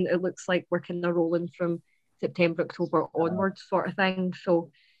then it looks like we're kind of rolling from September, October onwards sort of thing.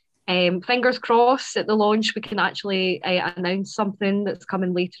 So fingers crossed at the launch we can actually announce something that's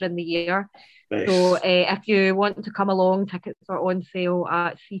coming later in the year. Nice. So if you want to come along, tickets are on sale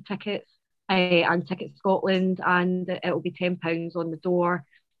at C Tickets and Ticket Scotland, and it will be £10 on the door.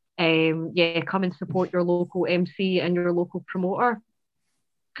 Come and support your local MC and your local promoter.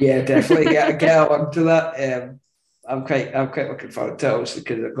 Yeah, definitely get along to that. I'm quite looking forward to it, obviously,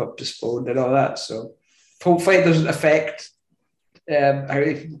 because it got postponed and all that. So hopefully it doesn't affect how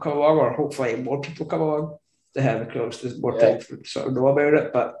many people come along, or hopefully more people come along. Because there's more time to sort of know about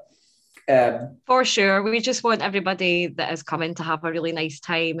it. But for sure, we just want everybody that is coming to have a really nice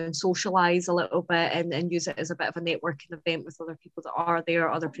time and socialise a little bit, and use it as a bit of a networking event with other people that are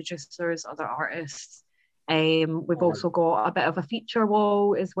there, other producers, other artists. We've also got a bit of a feature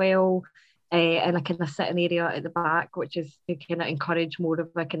wall as well, and a kind of sitting area at the back, which is to kind of encourage more of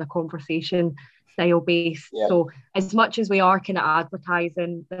a kind of conversation style base. So as much as we are kind of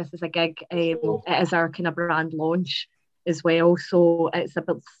advertising this is a gig, it is our kind of brand launch as well, so it's a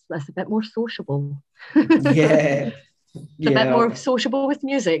bit more sociable. It's a bit more sociable with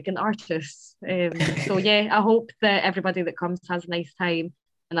music and artists. So I hope that everybody that comes has a nice time,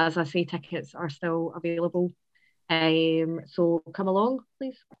 and as I say, tickets are still available. So come along,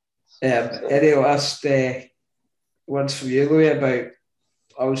 please. Any last ones from you, Louis, about,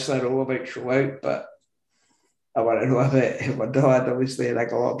 obviously I know about Showout, but I want to know about Wonderland, obviously,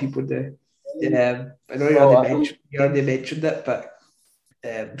 like a lot of people do. I know you already mentioned it, but I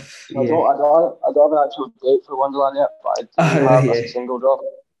don't have an actual date for Wonderland yet, but I do have a single drop.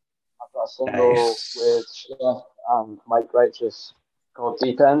 I've got a single with Chef and Mike Righteous called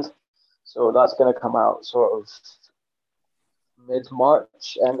Deep End. So that's going to come out sort of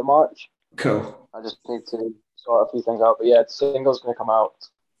mid-March, end of March. Cool. I just need to sort a few things out. But the single's going to come out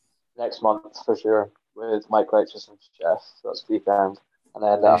next month for sure with Mike Righteous and Chef. That's Deep End. And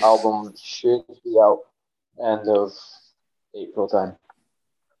then the album should be out end of April time.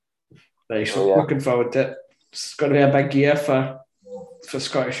 Nice. So, looking forward to it. It's going to be a big year for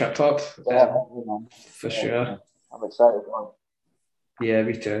Scottish hip hop. For sure. I'm excited for it. Yeah,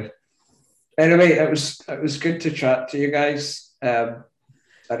 me too. Anyway, it was good to chat to you guys. You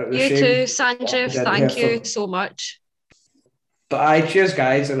too, Sanjeev. Thank you so much. But cheers,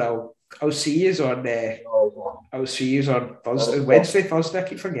 guys, and I'll see you on Thursday, Wednesday, Thursday. I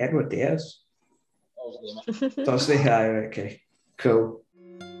keep forgetting what day it is. Thursday. Okay, cool.